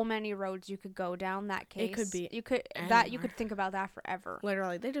so many roads you could go down. That case, It could be You could anywhere. think about that forever.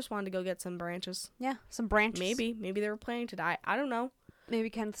 Literally, they just wanted to go get some branches. Yeah, some branches. Maybe they were planning to die. I don't know. Maybe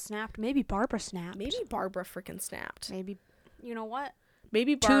Kenneth snapped. Maybe Barbara snapped. Maybe Barbara freaking snapped. Maybe. You know what?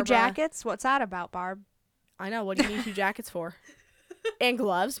 Maybe Barbara... 2 jackets. What's that about, Barb? I know. What do you need 2 jackets for? And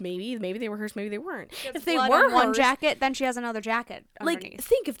gloves, maybe. Maybe they were hers, maybe they weren't. If they Blood were on one hers, jacket, then she has another jacket like, underneath.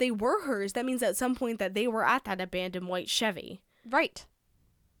 think if they were hers, that means at some point that they were at that abandoned white Chevy. Right.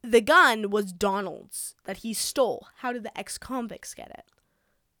 The gun was Donald's that he stole. How did the ex-convicts get it?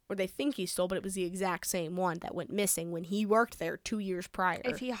 Or they think he stole, but it was the exact same one that went missing when he worked there 2 years prior.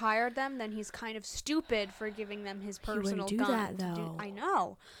 If he hired them, then he's kind of stupid for giving them his personal wouldn't do gun. that, to though. I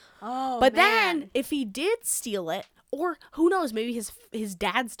know. Oh, But man. then, if he did steal it, or who knows, maybe his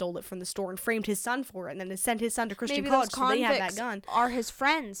dad stole it from the store and framed his son for it, and then sent his son to Christian maybe college those so they had that convicts gun. are his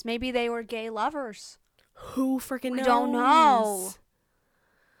friends. Maybe they were gay lovers. Who freaking knows? We don't know.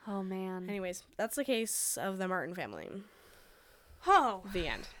 Oh man. Anyways, that's the case of the Martin family. Oh, The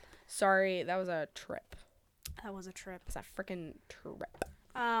end. Sorry, that was a trip. that was a trip. It's a freaking trip.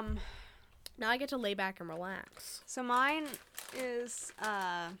 Now I get to lay back and relax. So mine is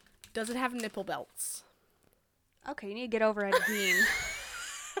Does it have nipple belts? okay. You need to get over Ed Gein.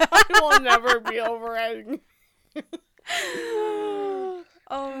 I will never be over it.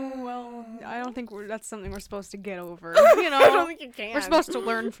 Oh well, I don't think that's something we're supposed to get over. I don't think you can. We're supposed to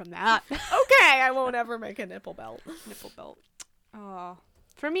learn from that. Okay, I won't ever make a nipple belt. Nipple belt. Oh,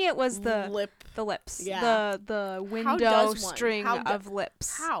 for me it was the lips. Yeah. The How window does one? string How do- of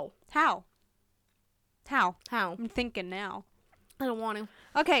lips. How? How? How? I'm thinking now. I don't want to.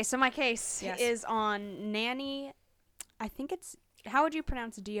 Okay, so my case Yes. is on Nanny. I think it's, how would you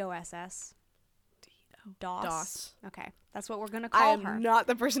pronounce DOSS? DOS. Okay, that's what we're gonna I call am her. not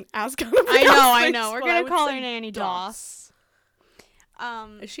the person asking. I know. We're gonna call her Nanny DOS.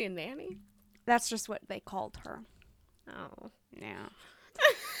 Is she a nanny? That's just what they called her. Oh. Yeah.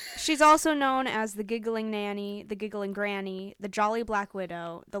 She's also known as the Giggling Nanny, the Giggling Granny, the Jolly Black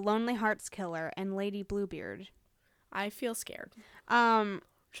Widow, the Lonely Hearts Killer, and Lady Bluebeard. I feel scared.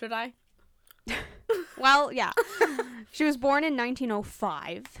 Should I? Well, yeah. She was born in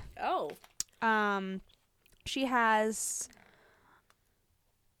 1905. Oh. She has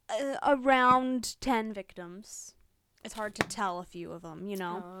around 10 victims. It's hard to tell a few of them, you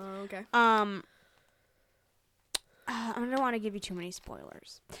know. Okay. I don't want to give you too many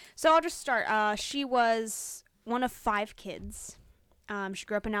spoilers. So I'll just start. She was one of 5 kids. She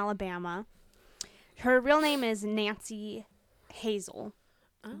grew up in Alabama. Her real name is Nancy Hazel,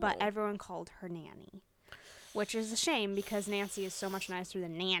 but everyone called her Nanny, which is a shame because Nancy is so much nicer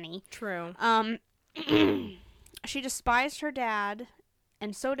than Nanny. True. She despised her dad,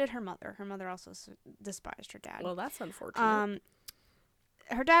 and so did her mother. Her mother also despised her dad. Well, that's unfortunate.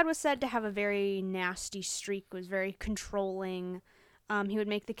 Her dad was said to have a very nasty streak, was very controlling. He would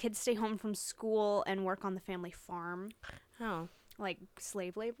make the kids stay home from school and work on the family farm. Oh. Like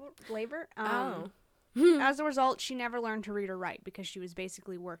slave labor. Oh. As a result, she never learned to read or write because she was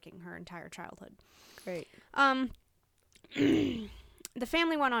basically working her entire childhood. Great. The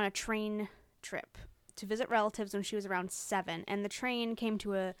family went on a train trip to visit relatives when she was around 7, and the train came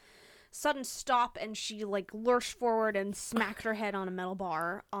to a sudden stop, and she lurched forward and smacked her head on a metal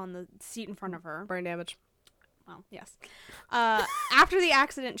bar on the seat in front of her. Brain damage. Well, yes. After the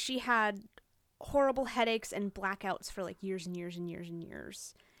accident, she had horrible headaches and blackouts for like years and years and years and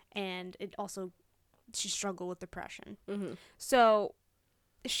years. And it also, she struggled with depression. Mm-hmm. So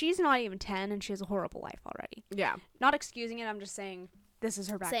she's not even 10 and she has a horrible life already. Yeah. Not excusing it, I'm just saying this is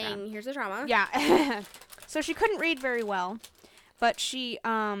her background. Saying, here's the trauma. Yeah. So she couldn't read very well, but she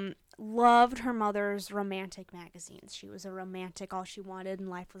loved her mother's romantic magazines. She was a romantic. All she wanted in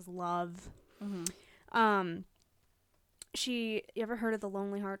life was love. Mm-hmm. You ever heard of the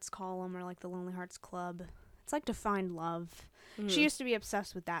Lonely Hearts Column or like the Lonely Hearts Club? It's like to find love. Mm-hmm. She used to be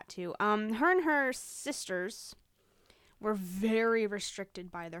obsessed with that too. Her and her sisters were very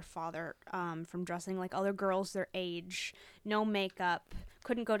restricted by their father from dressing like other girls their age. No makeup.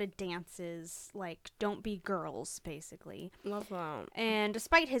 Couldn't go to dances. Like, don't be girls, basically. Love that. And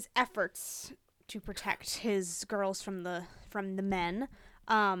despite his efforts to protect his girls from the men,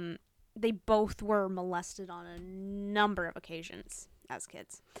 they both were molested on a number of occasions as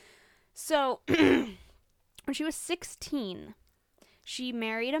kids. So, when she was 16, she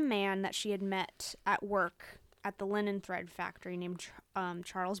married a man that she had met at work at the linen thread factory named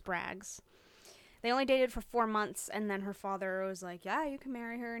Charles Braggs. They only dated for 4 months, and then her father was like, yeah, you can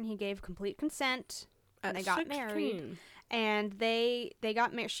marry her, and he gave complete consent, and they got 16. married. And they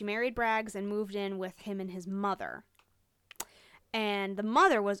got married. She married Braggs and moved in with him and his mother. And the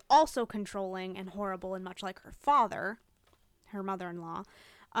mother was also controlling and horrible, and much like her father, her mother-in-law.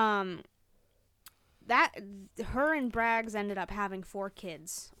 Her and Braggs ended up having 4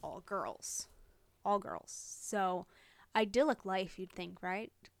 kids, all girls. So, idyllic life, you'd think,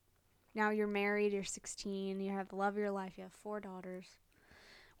 right? Now you're married, you're 16, you have the love of your life, you have 4 daughters.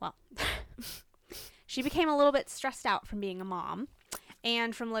 Well, she became a little bit stressed out from being a mom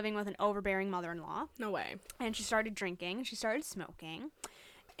and from living with an overbearing mother-in-law. No way. And she started drinking, she started smoking,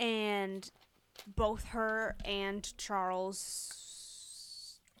 and both her and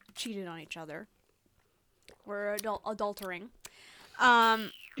Charles cheated on each other. Were adultering.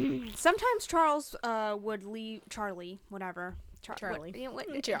 Sometimes Charles would leave, Charlie.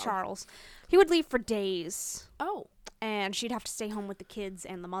 Charles. He would leave for days. Oh. And she'd have to stay home with the kids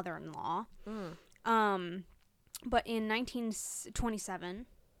and the mother-in-law. But in 1927,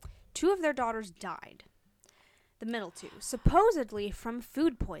 2 of their daughters died. The middle 2, supposedly from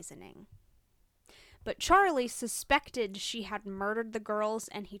food poisoning. But Charlie suspected she had murdered the girls,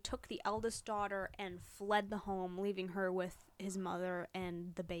 and he took the eldest daughter and fled the home, leaving her with his mother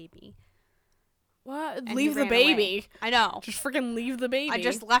and the baby. What? And Leave the baby? Away. I know. Just freaking leave the baby. I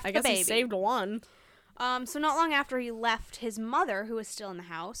just left the baby. I guess he saved one. So not long after he left, his mother, who was still in the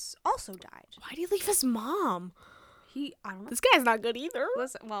house, also died. Why'd he leave his mom? I don't know. This guy's not good either.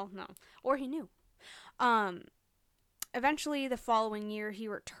 Listen, well, no. Or he knew. Eventually, the following year, he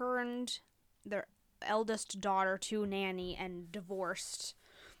returned their eldest daughter to Nanny and divorced.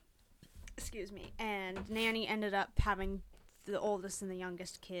 Excuse me. And Nanny ended up having the oldest and the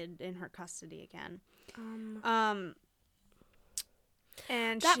youngest kid in her custody again.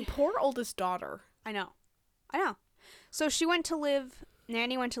 And that poor oldest daughter. I know. So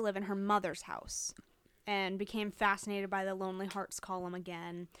Nanny went to live in her mother's house and became fascinated by the Lonely Hearts column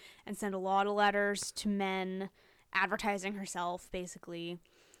again and sent a lot of letters to men advertising herself, basically.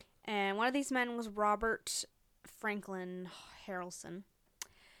 And one of these men was Robert Franklin Harrelson,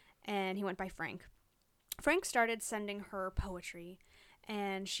 and he went by Frank. Frank started sending her poetry,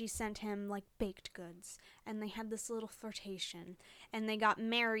 and she sent him, like, baked goods, and they had this little flirtation, and they got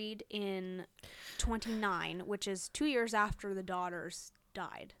married in 29, which is 2 years after the daughters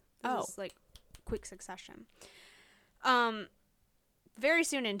died. It was, like, quick succession. Very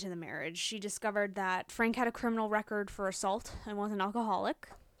soon into the marriage, she discovered that Frank had a criminal record for assault and was an alcoholic.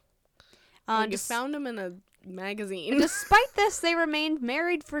 You found him in a magazine. Despite this, they remained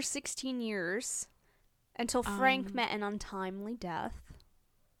married for 16 years until Frank met an untimely death.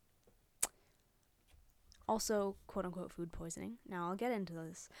 Also, quote-unquote, food poisoning. Now, I'll get into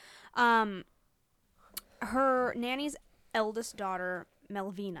this. Her Nanny's eldest daughter,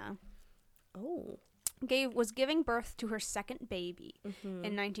 Melvina, was giving birth to her second baby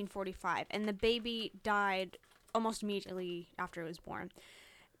in 1945, and the baby died almost immediately after it was born.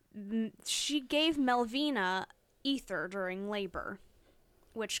 She gave Melvina ether during labor,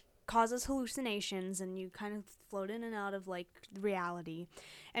 which causes hallucinations, and you kind of float in and out of, like, reality.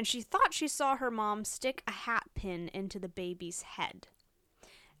 And she thought she saw her mom stick a hat pin into the baby's head.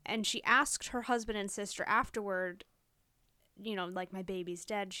 And she asked her husband and sister afterward, like, my baby's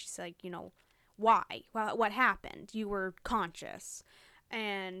dead. She's like, why? What happened? You were conscious.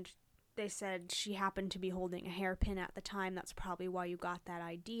 And they said she happened to be holding a hairpin at the time. That's probably why you got that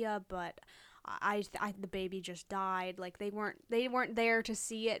idea, but the baby just died. Like they weren't there to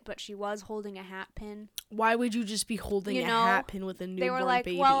see it, but she was holding a hat pin. Why would you just be holding a hat pin with a newborn baby? They were like,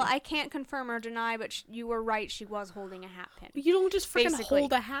 well, I can't confirm or deny, but you were right. She was holding a hat pin. You don't just freaking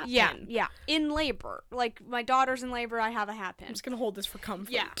hold a hat pin. Yeah. In labor. Like, my daughter's in labor, I have a hat pin. I'm just going to hold this for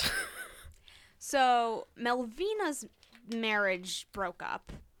comfort. Yeah. So, Melvina's marriage broke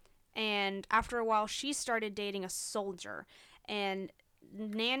up, and after a while, she started dating a soldier, and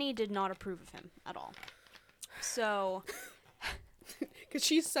Nanny did not approve of him at all. So... Because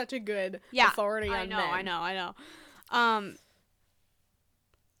she's such a good authority on men. I know.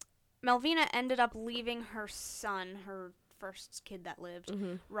 Melvina ended up leaving her son, her first kid that lived,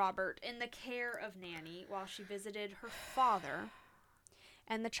 Robert, in the care of Nanny while she visited her father,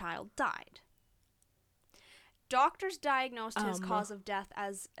 and the child died. Doctors diagnosed his cause of death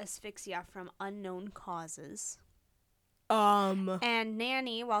as asphyxia from unknown causes. And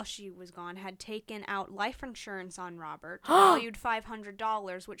Nanny, while she was gone, had taken out life insurance on Robert, valued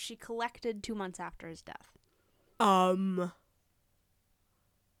 $500, which she collected 2 months after his death.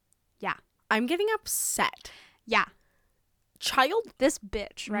 Yeah. I'm getting upset. Yeah. This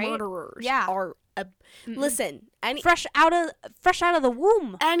bitch, right? Murderers. Yeah. Are listen, fresh out of the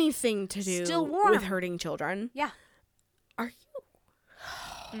womb. Anything to do Still warm. with hurting children. Yeah. Are you?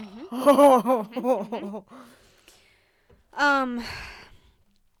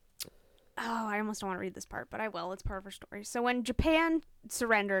 I almost don't want to read this part, but I will. It's part of her story. So when Japan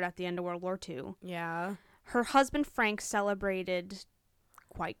surrendered at the end of World War II, her husband Frank celebrated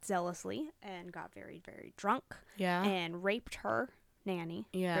quite zealously and got very, very drunk. And raped her, Nanny.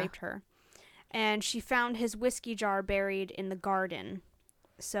 Raped her. And she found his whiskey jar buried in the garden.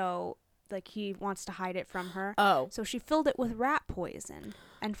 So, like, he wants to hide it from her. So she filled it with rat poison.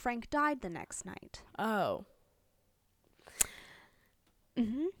 And Frank died the next night.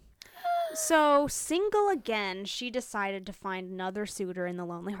 So, single again, she decided to find another suitor in the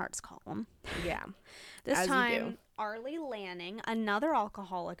Lonely Hearts column. This As time, you do. Arlie Lanning, another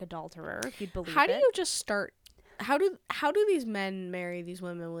alcoholic adulterer, if you'd believe it. How do you just start? How do these men marry these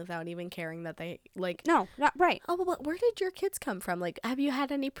women without even caring that they, like... No, not right. Oh, but where did your kids come from? Like, have you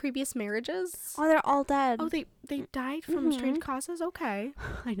had any previous marriages? Oh, they're all dead. Oh, they died from strange causes? Okay.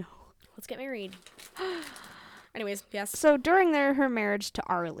 I know. Let's get married. Anyways, yes. So during her marriage to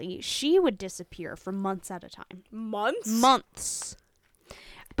Arlie, she would disappear for months at a time. Months.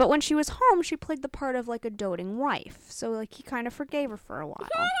 But when she was home, she played the part of, like, a doting wife. So, like, he kind of forgave her for a while.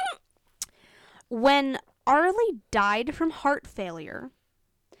 When Arlie died from heart failure,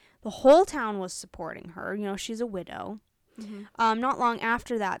 the whole town was supporting her. You know, she's a widow. Not long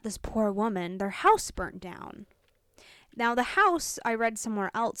after that, this poor woman, their house burnt down. Now, the house, I read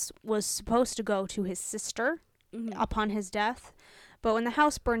somewhere else, was supposed to go to his sister upon his death. But when the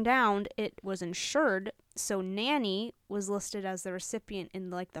house burned down, it was insured. So Nanny was listed as the recipient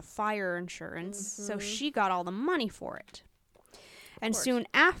in, like, the fire insurance. So she got all the money for it. And soon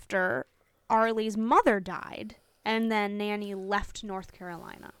after, Arlie's mother died. And then Nanny left North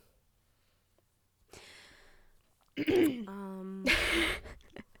Carolina.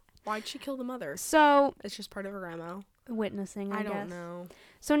 Why'd she kill the mother? So... It's just part of her MO. Witnessing, I guess. don't know.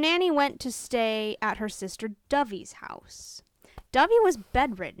 So Nanny went to stay at her sister Dovey's house. Dovey was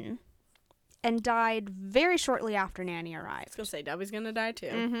bedridden and died very shortly after Nanny arrived. I was going to say, Dovey's going to die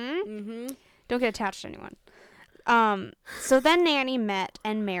too. Don't get attached to anyone. So then Nanny met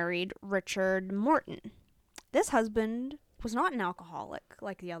and married Richard Morton. This husband was not an alcoholic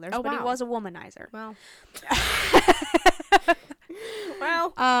like the others, but he was a womanizer. Well,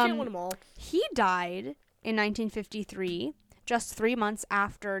 can't win them all. He died in 1953, just 3 months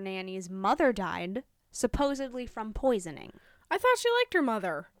after Nanny's mother died, supposedly from poisoning. I thought she liked her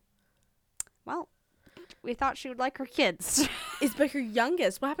mother. Well, we thought she would like her kids. But her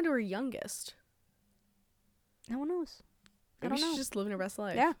youngest. What happened to her youngest? No one knows. Maybe she's just living her best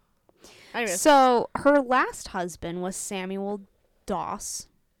life. Yeah. Anyways. So her last husband was Samuel Doss,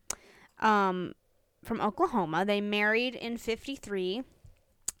 from Oklahoma. They married in 1953,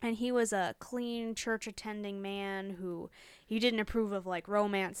 and he was a clean, church-attending man who he didn't approve of, like,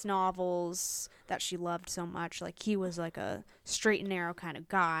 romance novels that she loved so much. Like, he was like a straight and narrow kind of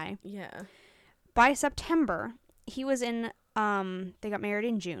guy. Yeah. By September, he was in. They got married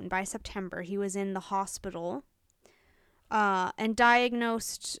in June. By September, he was in the hospital, and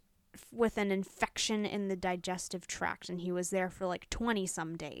diagnosed with an infection in the digestive tract, and he was there for like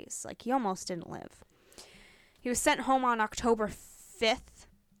 20-some days. Like, he almost didn't live. He was sent home on October 5th,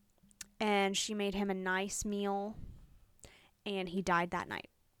 and she made him a nice meal, and he died that night.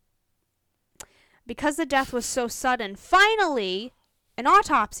 Because the death was so sudden, finally, An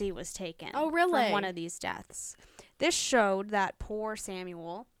autopsy was taken. Oh, really? From one of these deaths. This showed that poor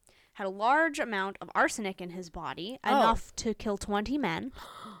Samuel had a large amount of arsenic in his body, enough to kill 20 men,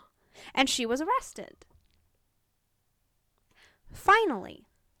 and she was arrested. Finally.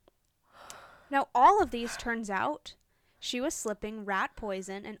 Now, all of these, turns out, she was slipping rat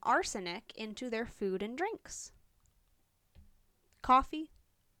poison and arsenic into their food and drinks. Coffee,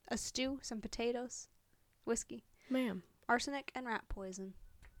 a stew, some potatoes, whiskey. Ma'am. Arsenic and rat poison.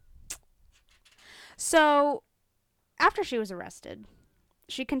 So, after she was arrested,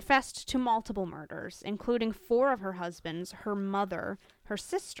 she confessed to multiple murders, including 4 of her husbands, her mother, her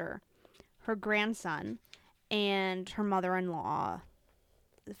sister, her grandson, and her mother-in-law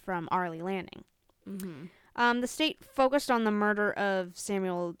from Arlie Lanning. Mm-hmm. The state focused on the murder of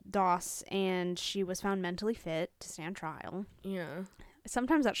Samuel Doss, and she was found mentally fit to stand trial. Yeah.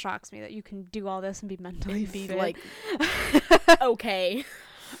 Sometimes that shocks me that you can do all this and be mentally Be fit. like, okay.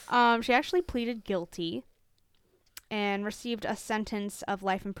 She actually pleaded guilty and received a sentence of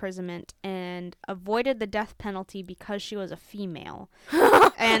life imprisonment and avoided the death penalty because she was a female.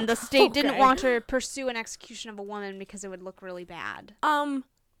 And the state didn't want to pursue an execution of a woman because it would look really bad.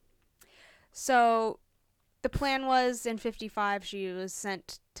 So the plan was, in 1955, she was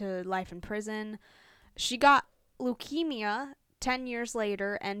sent to life in prison. She got leukemia 10 years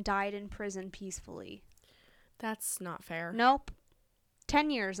later and died in prison peacefully. That's not fair. Nope. 10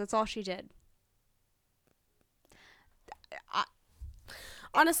 years, that's all she did.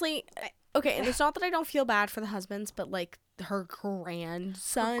 Honestly, okay, and it's not that I don't feel bad for the husbands, but like her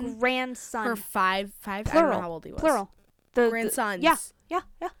grandson. Her five, I don't know how old he was. Plural. The Grandsons. Yeah.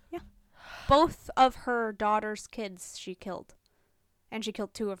 Both of her daughter's kids she killed. And she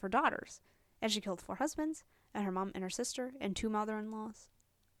killed 2 of her daughters. And she killed 4 husbands, and her mom and her sister, and 2 mother-in-laws.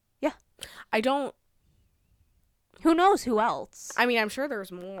 Yeah. Who knows who else? I mean, I'm sure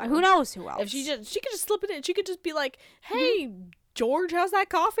there's more. Who knows who else? If she could just slip it in. She could just be like, "Hey, George, how's that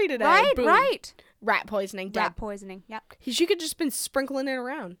coffee today?" Right, Boom. right. Rat poisoning. Dead. Rat poisoning, yep. She could just been sprinkling it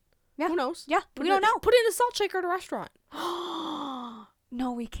around. Yeah. Who knows? Yeah, we don't know. Put it in a salt shaker at a restaurant.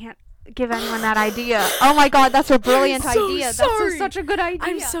 No, we can't give anyone that idea. Oh my god, that's a brilliant idea. Sorry. That's such a good idea.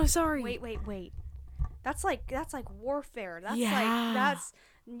 I'm so sorry. Wait. That's like warfare. That's Yeah.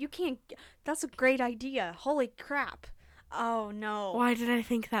 you can't. That's a great idea. Holy crap. Oh no. Why did I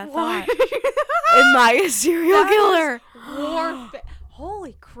think that Why? thought? Am I a serial killer? Warfare.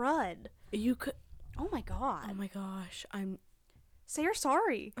 Holy crud. You could. Oh my god. Oh my gosh. Say you're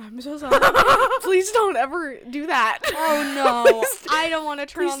sorry. I'm so sorry. Please don't ever do that. Oh no. I don't want to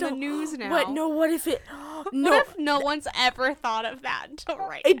turn on the news now. What? No. What if it? No. What if no one's ever thought of that until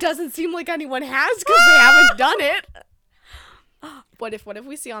right It doesn't seem like anyone has because they haven't done it. What if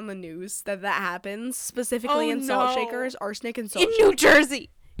we see on the news that happens specifically in salt shakers, arsenic, and salt in New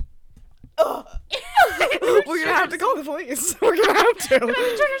Jersey? We're gonna have to call the police. We're gonna have to. Turn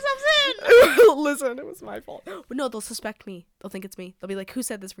yourselves in. Listen, it was my fault. But no, they'll suspect me. They'll think it's me. They'll be like, "Who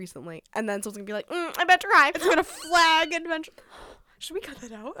said this recently?" And then someone's gonna be like, "I bet drive." It's gonna flag adventure. Should we cut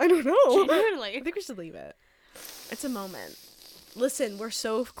that out? I don't know. Genuinely. I think we should leave it. It's a moment. Listen, we're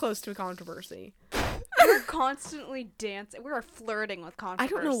so close to a controversy. We're constantly dancing. We're flirting with I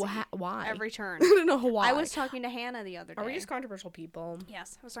controversy. don't know why. Every turn. I don't know why. I was talking to Hannah the other day. Are we just controversial people?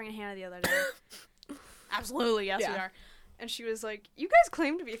 Yes, I was talking to Hannah the other day. Absolutely, yes, Yeah. we are. And she was like, "You guys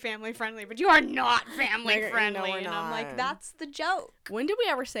claim to be family friendly, but you are not family friendly." No, we're and I'm like, not. "That's the joke." When did we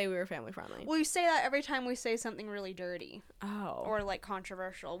ever say we were family friendly? Well, you say that every time we say something really dirty Oh. or like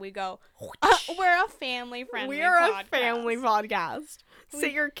controversial. We go, "We're a family friendly." We're a podcast." family podcast.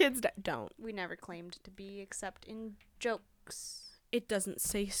 Say your kids don't. We never claimed to be, except in jokes. It doesn't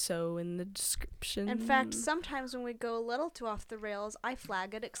say so in the description. In fact, sometimes when we go a little too off the rails, I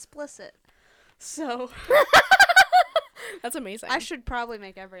flag it explicit. So that's amazing. I should probably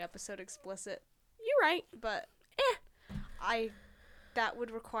make every episode explicit, You're right. but that would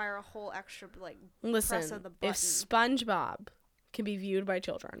require a whole extra press Listen, of the button. if SpongeBob can be viewed by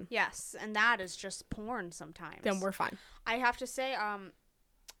children, Yes, and that is just porn sometimes. then we're fine. I have to say,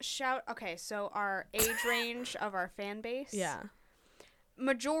 okay, so our age range of our fan base. Yeah.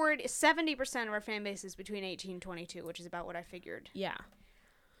 70% of our fan base is between 18 and 22, which is about what I figured. Yeah.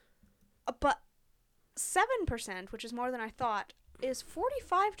 But 7%, which is more than I thought, is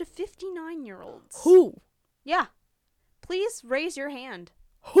 45 to 59-year-olds. Who? Yeah. Please raise your hand.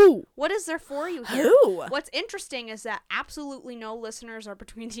 Who? What is there for you here? Who? What's interesting is that absolutely no listeners are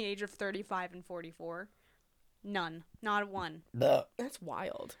between the age of 35 and 44. None. Not one. That's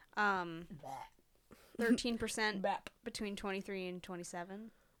wild. 13% between 23 and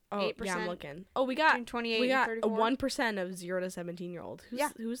 27. Oh, 8%. yeah, I'm looking. Oh, we got Between 28 we and got 34. 1% of 0 to 17-year-old. Yeah.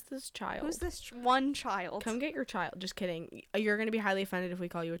 Who's this child? Who's this one child? Come get your child. Just kidding. You're gonna be highly offended if we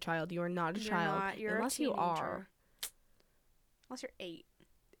call you a child. You are not a You're child, not. You're unless a you teenager. are. Unless you're 8.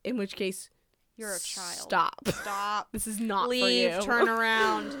 In which case, You're a child. Stop. Stop. This is not Leave. for you. Turn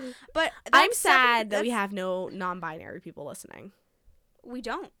around. But I'm that's sad that we that's- have no non-binary people listening. We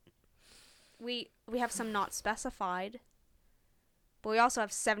don't. We have some not specified. But we also have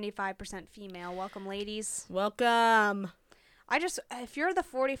 75% female. Welcome, ladies. Welcome. If you're the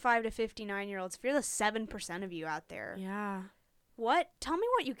 45 to 59-year-olds, if you're the 7% of you out there, Yeah. tell me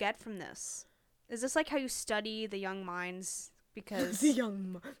what you get from this. Is this like how you study the young minds? Because the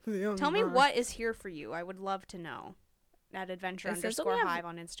young tell me mind. what is here for you. I would love to know. At It says that we have- adventure_hive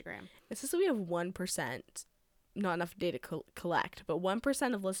on Instagram. It says that we have 1%, not enough data to collect, but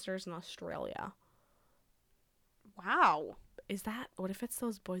 1% of listeners in Australia. Wow. Is that, what if it's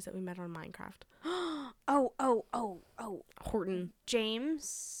those boys that we met on Minecraft? Oh. Horton.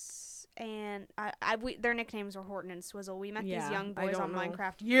 James and their nicknames were Horton and Swizzle. We met Yeah, these young I boys don't on know.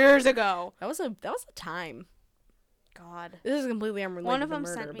 Minecraft years ago. That was a time. God. This is completely unrelated One of to them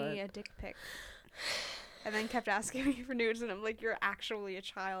murder, sent me but a dick pic. And then kept asking me for nudes, and I'm like, you're actually a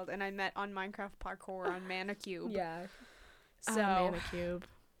child. And I met on Minecraft parkour on Manicube. yeah. So, Manicube.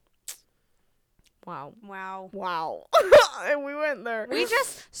 Wow. wow. And we went there. We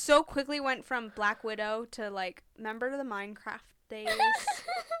just so quickly went from Black Widow to, like, remember the Minecraft days?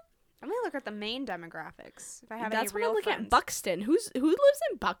 I'm gonna look at the main demographics. If I have That's any what real I'm looking friends. at. Buxton. Who lives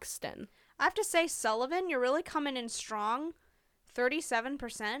in Buxton? I have to say, Sullivan, you're really coming in strong.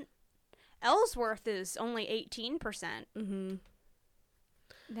 37%. Ellsworth is only 18%. Mm-hmm.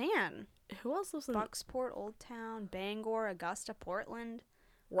 Man. Who else lives in Bucksport, Old Town, Bangor, Augusta, Portland.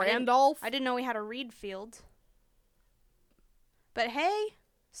 Randolph? I didn't know we had a Reed Field. But hey,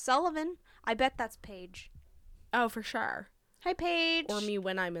 Sullivan. I bet that's Paige. Oh, for sure. Hi, Paige. Or me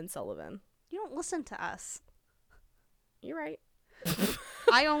when I'm in Sullivan. You don't listen to us. You're right.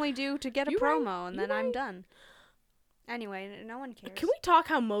 I only do to get a You right. promo, and You then I'm right. done. Anyway, no one cares. Can we talk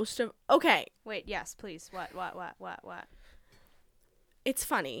how most of... Okay. Wait, yes, please. What? It's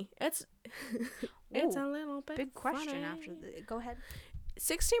funny. It's it's Ooh, a little bit Big question funny. after go ahead.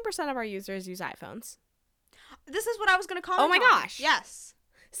 16% of our users use iPhones. This is what I was going to comment Oh my on. gosh. Yes.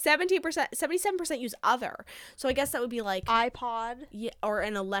 77% use other. So I guess that would be like iPod. yeah, or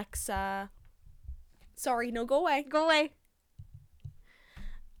an Alexa. Sorry, no, go away. Go away.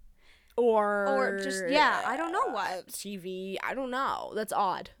 Or just yeah, I don't know what. TV. I don't know. That's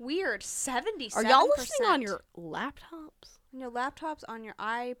odd. Weird. 77%. Are y'all listening on your laptops? On your laptops, on your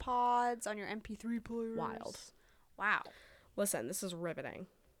iPods, on your MP3 players? Wild. Wow. Listen, this is riveting.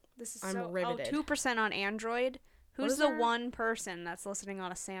 This is I'm so riveted. 2% on Android. Who's is the our- one person that's listening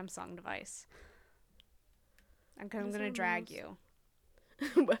on a Samsung device? I'm What going is to our drag most- you.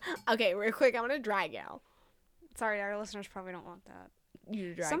 Okay, real quick, I'm gonna drag you. Sorry, our listeners probably don't want that.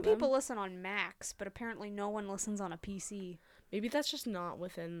 You drag Some them? people listen on Macs, but apparently no one listens on a PC. Maybe that's just not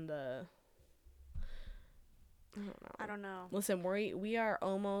within the. I don't know. I don't know. Listen, we are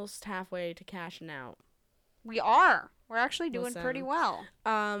almost halfway to cashing out. We are. We're actually doing pretty Listen.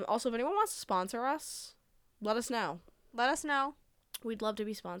 well. Also, if anyone wants to sponsor us, let us know. Let us know. We'd love to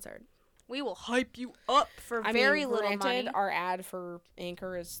be sponsored. We will hype you up for very little money. Our ad for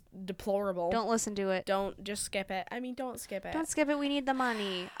Anchor is deplorable. Don't listen to it. Don't just skip it. I mean, don't skip it. Don't skip it. We need the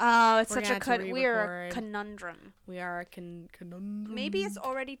money. Oh, it's We're such a gonna have to we are a re-record. conundrum. We are a conundrum. Maybe it's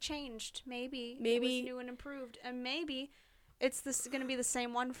already changed. Maybe it Maybe- was new and improved, and maybe it's going to be the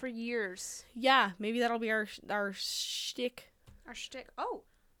same one for years. Yeah, maybe that'll be our shtick. Our shtick. Oh,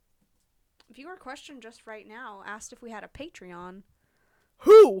 viewer question just right now asked if we had a Patreon.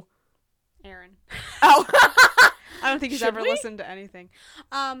 Who? Aaron. Oh. I don't think he's Should ever we? listened to anything.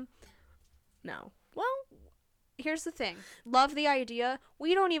 No. Well, Here's the thing. Love the idea.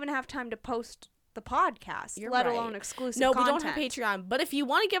 We don't even have time to post the podcast, You're let right. alone exclusive no, content. we don't have Patreon. But if you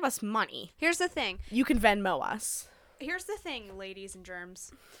want to give us money, Here's the thing. you can Venmo us. Here's the thing, ladies and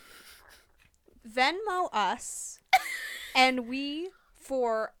germs. Venmo us, and we,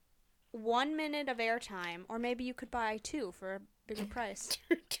 for 1 minute of airtime, or maybe you could buy 2 for a bigger price,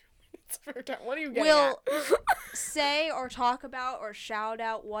 What are you getting will at? say or talk about or shout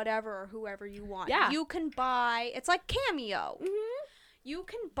out whatever or whoever you want. Yeah. You can buy, it's like Cameo. Mhm. You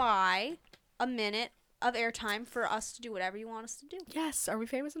can buy a minute of airtime for us to do whatever you want us to do. Yes. Are we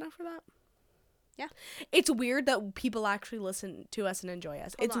famous enough for that? Yeah. It's weird that people actually listen to us and enjoy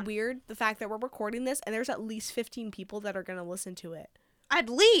us. Hold It's on. weird the fact that we're recording this and there's at least 15 people that are going to listen to it. At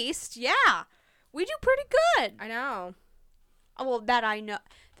least, yeah. We do pretty good. I know. Oh, well, that I know.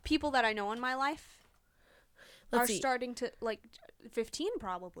 people that I know in my life Let's are see. starting to, like, 15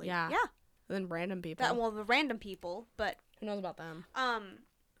 probably. Yeah. Yeah. And then random people. The random people, but Who knows about them?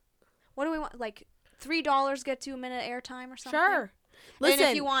 what do we want? Like $3 gets you a minute airtime or something. Sure. Listen, and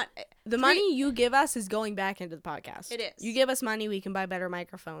if you want the money you give us is going back into the podcast. It is. You give us money, we can buy better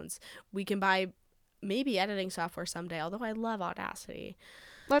microphones. We can buy maybe editing software someday, although I love Audacity.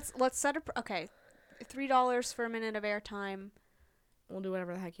 let's set up. Okay, $3 for a minute of airtime. We'll do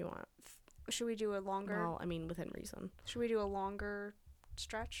whatever the heck you want. Should we do a longer? Well, I mean, within reason. Should we do a longer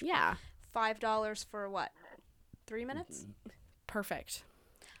stretch? Yeah. $5 for what? 3 minutes? Perfect.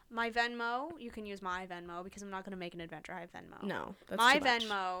 My Venmo, you can use my Venmo because I'm not going to make an Adventure Hive Venmo. No, that's my too much.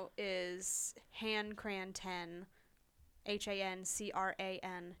 Venmo is HanCran10,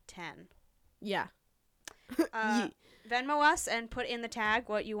 HANCRAN 10. Yeah. Venmo us and put in the tag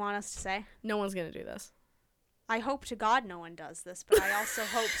what you want us to say. No one's going to do this. I hope to God no one does this, but I also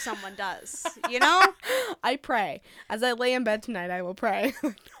hope someone does. You know? I pray. As I lay in bed tonight, I will pray.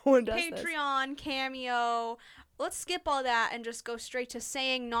 No one does this. Patreon, Cameo. Let's skip all that and just go straight to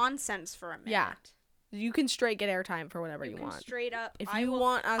saying nonsense for a minute. Yeah. You can straight get airtime for whatever you can want. Straight up. If you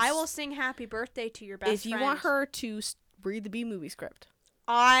want us, I will sing happy birthday to your best friend. if you want her to read the B-movie script.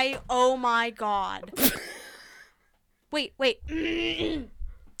 Oh my God. Wait.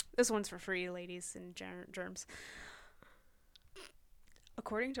 This one's for free, ladies and germs.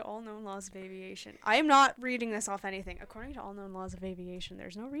 According to all known laws of aviation, I am not reading this off anything. According to all known laws of aviation,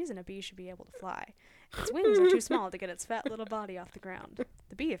 there's no reason a bee should be able to fly. Its wings are too small to get its fat little body off the ground.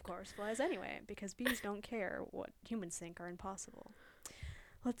 The bee, of course, flies anyway, because bees don't care what humans think are impossible.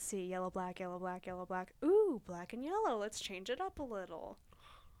 Let's see, yellow, black, yellow, black, yellow, black. Ooh, black and yellow. Let's change it up a little.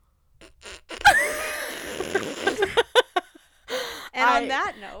 And on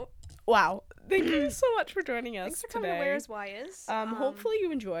that note, wow, thank you so much for joining us thanks for today. coming to Where's Why Is. Hopefully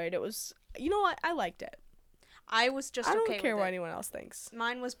you enjoyed. It was, you know what? I liked it. I was just I don't okay care with what it. anyone else thinks.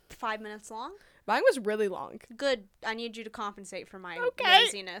 Mine was 5 minutes long. Mine was really long. Good. I need you to compensate for my Okay.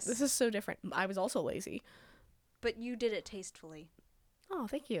 laziness. This is so different. I was also lazy. But you did it tastefully. Oh,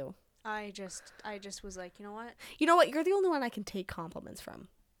 thank you. I just was like, you know what? You know what? You're the only one I can take compliments from.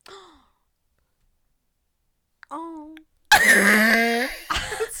 Oh. I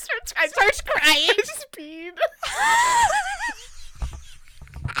start crying. I just peed.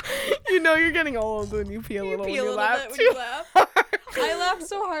 You know you're getting old when you pee a little when you laugh bit too. when you laugh. I laughed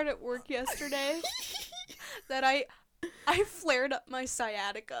so hard at work yesterday that I flared up my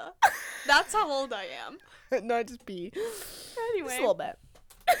sciatica. That's how old I am. No, I just pee. Anyway. Just a little bit.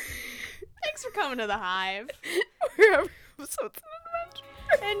 Thanks for coming to the Hive. We're episodes of Adventure.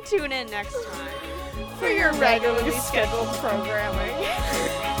 And tune in next time For your regularly scheduled programming.